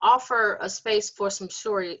offer a space for some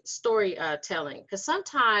storytelling, because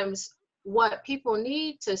sometimes what people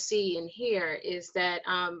need to see and hear is that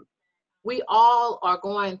we all are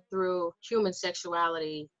going through human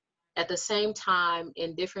sexuality at the same time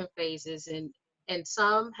in different phases, and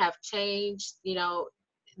some have changed,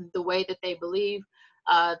 the way that they believe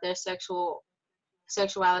their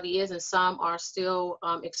sexuality is, and some are still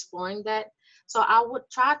exploring that. So I would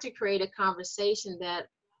try to create a conversation that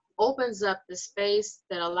opens up the space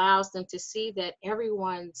that allows them to see that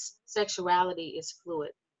everyone's sexuality is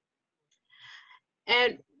fluid.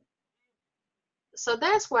 And so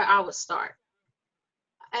that's where I would start.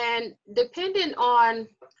 And depending on,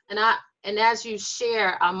 and as you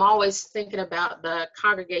share, I'm always thinking about the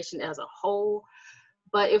congregation as a whole.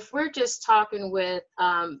 But if we're just talking with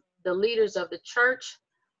the leaders of the church,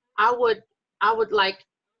 I would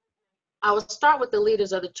start with the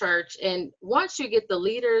leaders of the church. And once you get the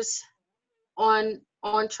leaders on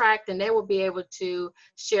track, then they will be able to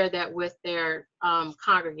share that with their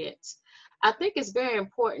congregants. I think it's very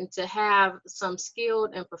important to have some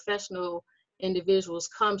skilled and professional individuals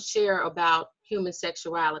come share about human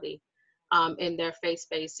sexuality in their faith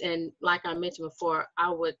space. And like I mentioned before,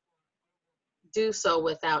 I would do so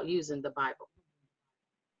without using the Bible.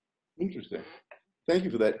 Interesting. Thank you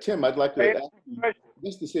for that. Tim, I'd like to ask you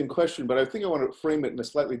just the same question, but I think I want to frame it in a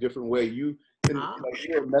slightly different way. You're a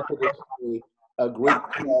Methodist, a great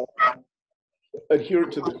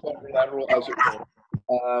adherent to the quadrilateral, as it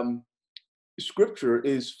were. Scripture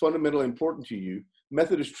is fundamentally important to you.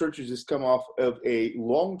 Methodist churches has come off of a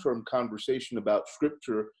long-term conversation about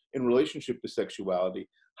Scripture in relationship to sexuality.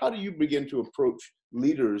 How do you begin to approach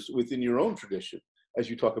leaders within your own tradition as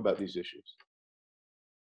you talk about these issues?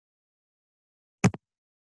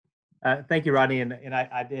 Thank you, Rodney. And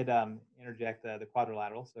I did interject the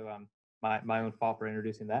quadrilateral, so my own fault for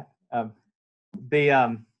introducing that.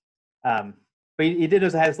 But he did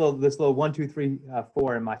just have this little 1, 2, 3,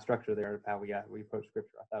 4 in my structure there of how we approach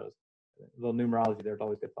Scripture. I thought it was a little numerology there. It's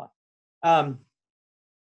always good fun.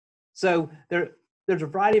 So there's a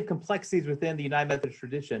variety of complexities within the United Methodist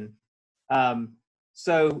tradition.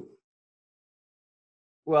 So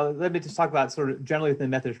well, let me just talk about sort of generally within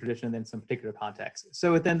the Methodist tradition and then some particular context.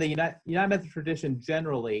 So within the United Methodist tradition,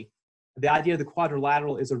 generally, the idea of the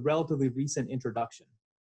quadrilateral is a relatively recent introduction.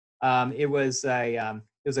 It was a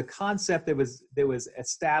concept that was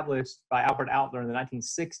established by Albert Outler in the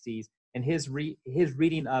 1960s, and his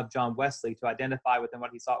reading of John Wesley to identify within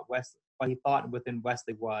what he thought within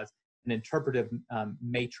Wesley was an interpretive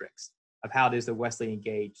matrix of how it is that Wesley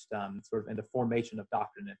engaged sort of in the formation of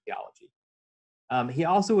doctrine and theology. He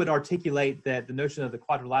also would articulate that the notion of the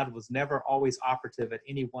quadrilateral was never always operative at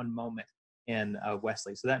any one moment in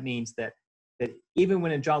Wesley. So that means that even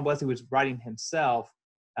when John Wesley was writing himself,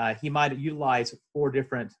 he might utilize 4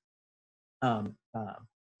 different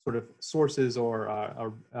sort of sources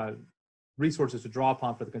or resources to draw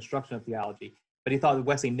upon for the construction of theology. But he thought that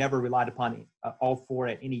Wesley never relied upon all 4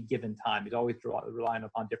 at any given time. He's always relying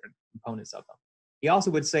upon different components of them. He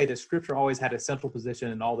also would say that Scripture always had a central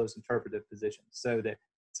position in all those interpretive positions, so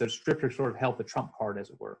Scripture sort of held the trump card, as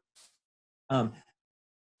it were.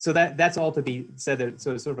 So that's all to be said.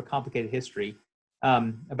 So it's sort of a complicated history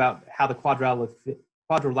about how the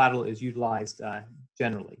quadrilateral is utilized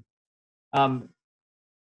generally.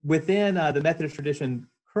 Within the Methodist tradition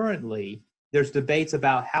currently, there's debates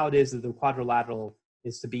about how it is that the quadrilateral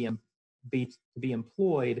is to be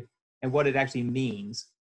employed and what it actually means.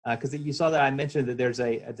 Because you saw that I mentioned that there's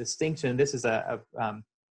a distinction. This is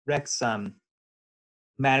Rex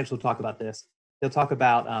Maddox will talk about this. He'll talk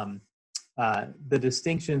about the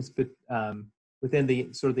distinctions within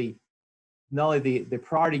the sort of not only the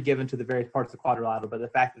priority given to the various parts of the quadrilateral, but the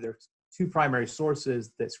fact that there's 2 primary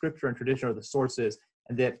sources, that Scripture and tradition are the sources,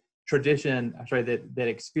 and that that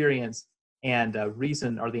experience and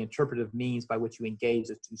reason are the interpretive means by which you engage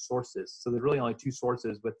the 2 sources. So there's really only 2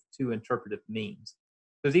 sources with 2 interpretive means.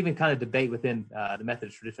 There's even kind of debate within the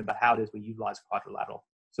Methodist tradition about how it is we utilize quadrilateral.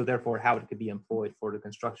 So therefore, how it could be employed for the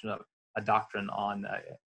construction of a doctrine on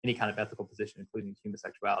any kind of ethical position, including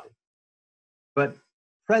homosexuality. But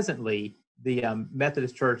presently, the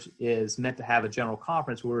Methodist Church is meant to have a general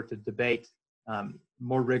conference where we're to debate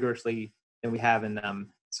more rigorously than we have in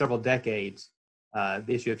several decades the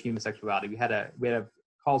issue of homosexuality. We had a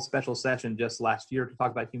called special session just last year to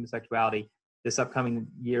talk about homosexuality. This upcoming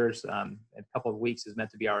year's, a couple of weeks, is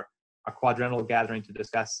meant to be our quadrennial gathering to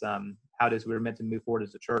discuss how it is we're meant to move forward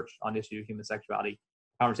as a church on the issue of homosexuality,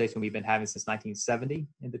 conversation we've been having since 1970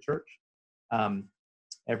 in the church.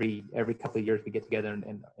 Every couple of years we get together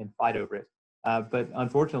and fight over it. But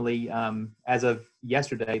unfortunately, as of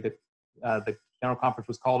yesterday, the general conference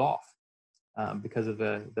was called off because of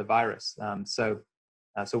the virus. So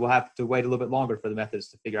we'll have to wait a little bit longer for the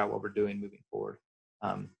Methodists to figure out what we're doing moving forward.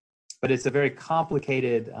 But it's a very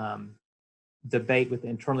complicated debate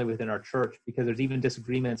internally within our church, because there's even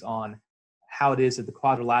disagreements on how it is that the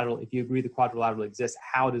quadrilateral, if you agree the quadrilateral exists,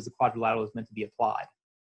 how it is the quadrilateral is meant to be applied.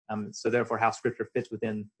 So therefore, how Scripture fits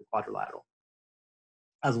within the quadrilateral.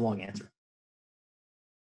 That was a long answer.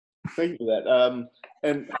 Thank you for that.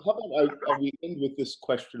 And how about we end with this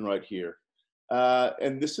question right here?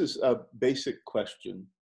 And this is a basic question.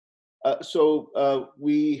 So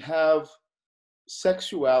we have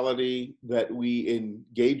sexuality that we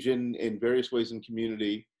engage in various ways in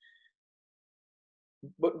community.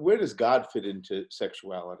 But where does God fit into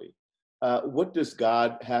sexuality? What does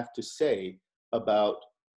God have to say about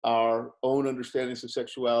our own understandings of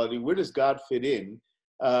sexuality? Where does God fit in?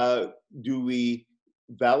 Do we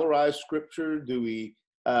valorize Scripture? Do we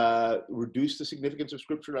reduce the significance of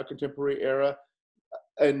Scripture in our contemporary era?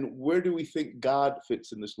 And where do we think God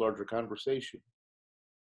fits in this larger conversation?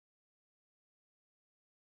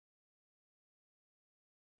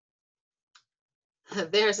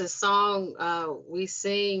 There's a song we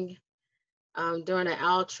sing during an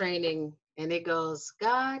OWL training, and it goes,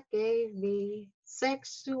 God gave me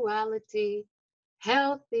sexuality,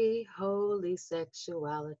 healthy, holy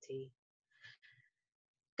sexuality.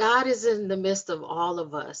 God is in the midst of all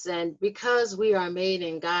of us, and because we are made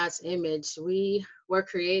in God's image, we were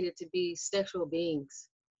created to be sexual beings.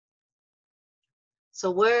 So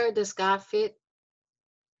where does God fit?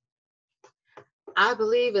 I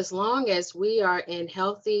believe as long as we are in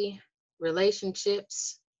healthy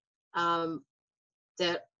relationships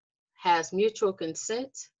that has mutual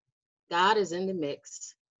consent, God is in the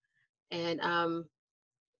mix. And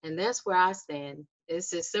that's where I stand.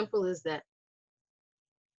 It's as simple as that.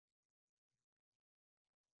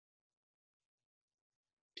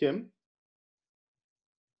 Tim?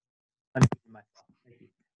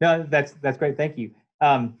 No, that's great. Thank you.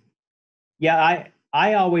 Yeah,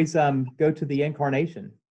 I always go to the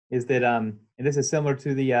incarnation. Is that and this is similar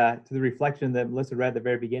to the reflection that Melissa read at the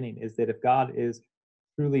very beginning. Is that if God is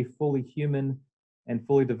truly fully human and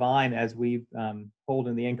fully divine as we hold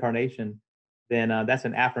in the incarnation, then that's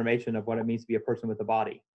an affirmation of what it means to be a person with a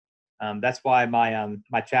body. That's why my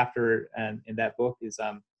chapter in that book is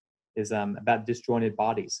about disjointed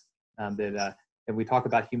bodies. If we talk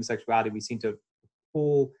about human sexuality, we seem to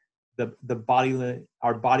pull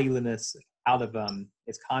our bodyliness out of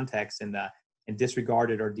its context and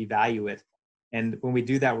disregard it or devalue it. And when we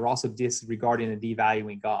do that, we're also disregarding and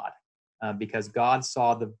devaluing God, because God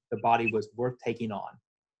saw the body was worth taking on.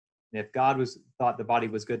 And if God thought the body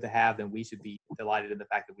was good to have, then we should be delighted in the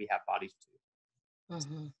fact that we have bodies too.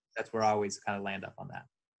 Mm-hmm. That's where I always kind of land up on that.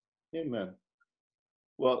 Amen.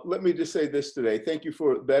 Well, let me just say this today. Thank you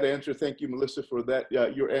for that answer. Thank you, Melissa, for that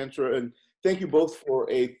your answer. And thank you both for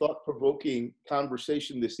a thought-provoking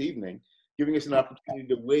conversation this evening, giving us an opportunity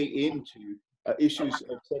to weigh into issues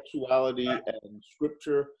of sexuality and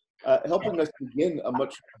scripture, helping us begin a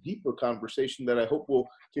much deeper conversation that I hope will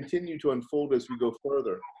continue to unfold as we go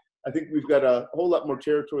further. I think we've got a whole lot more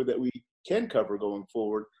territory that we can cover going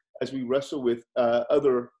forward as we wrestle with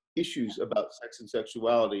other issues about sex and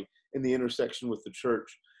sexuality in the intersection with the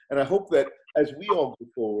church. And I hope that as we all go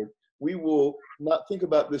forward, we will not think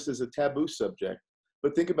about this as a taboo subject,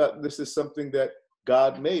 but think about this as something that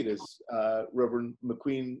God made, as Reverend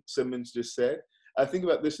McQueen Simmons just said. I think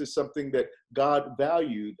about this as something that God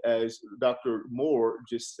valued, as Dr. Moore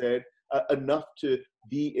just said, enough to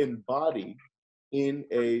be embodied in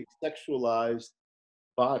a sexualized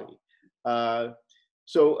body.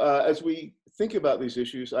 So as we think about these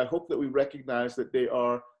issues, I hope that we recognize that they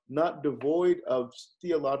are not devoid of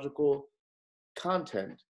theological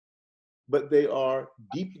content, but they are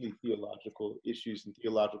deeply theological issues and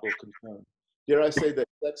theological concerns. Dare I say that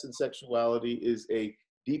sex and sexuality is a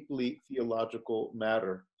deeply theological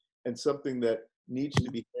matter and something that needs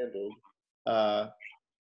to be handled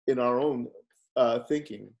in our own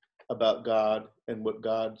thinking about God and what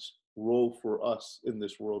God's role for us in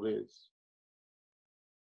this world is.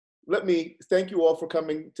 Let me thank you all for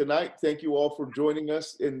coming tonight. Thank you all for joining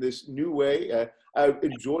us in this new way. I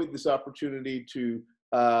enjoyed this opportunity to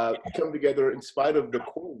come together in spite of the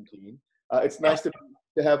quarantine. It's nice to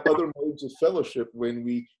have other modes of fellowship when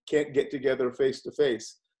we can't get together face to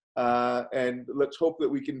face. And let's hope that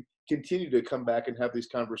we can continue to come back and have these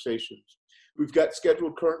conversations. We've got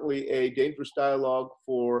scheduled currently a Dangerous Dialogue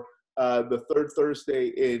for the third Thursday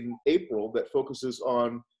in April that focuses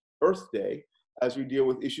on Earth Day as we deal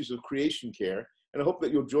with issues of creation care. And I hope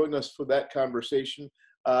that you'll join us for that conversation,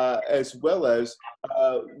 as well as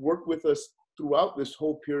work with us throughout this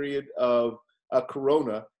whole period of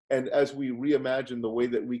Corona, and as we reimagine the way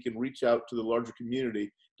that we can reach out to the larger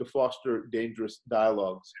community to foster dangerous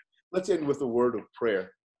dialogues. Let's end with a word of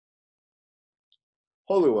prayer.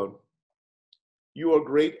 Holy One, you are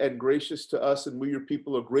great and gracious to us, and we, your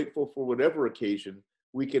people, are grateful for whatever occasion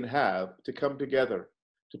we can have to come together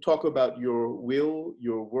to talk about your will,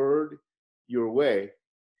 your word, your way,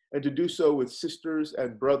 and to do so with sisters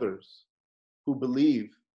and brothers who believe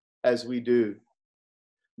as we do.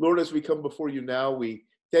 Lord, as we come before you now, we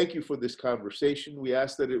thank you for this conversation. We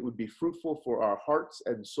ask that it would be fruitful for our hearts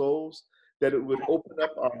and souls, that it would open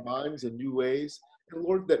up our minds in new ways, and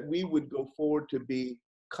Lord, that we would go forward to be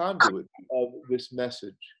conduit of this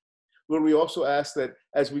message. Lord, we also ask that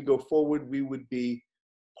as we go forward, we would be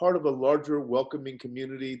part of a larger welcoming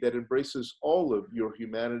community that embraces all of your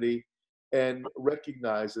humanity and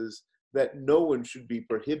recognizes that no one should be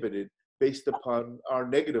prohibited based upon our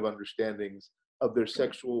negative understandings of their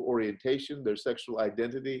sexual orientation, their sexual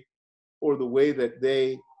identity, or the way that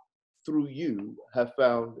they, through you, have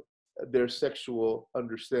found their sexual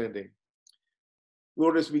understanding.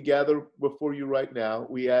 Lord, as we gather before you right now,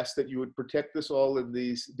 we ask that you would protect us all in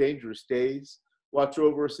these dangerous days, watch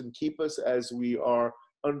over us and keep us as we are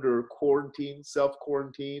under quarantine,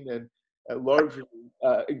 self-quarantine, and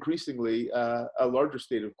increasingly a larger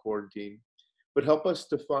state of quarantine. But help us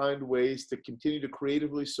to find ways to continue to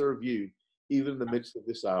creatively serve you, even in the midst of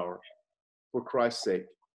this hour. For Christ's sake,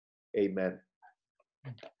 amen.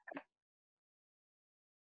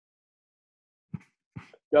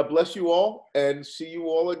 God bless you all, and see you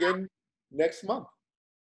all again next month.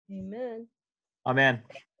 Amen. Amen.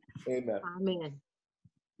 Amen. Amen.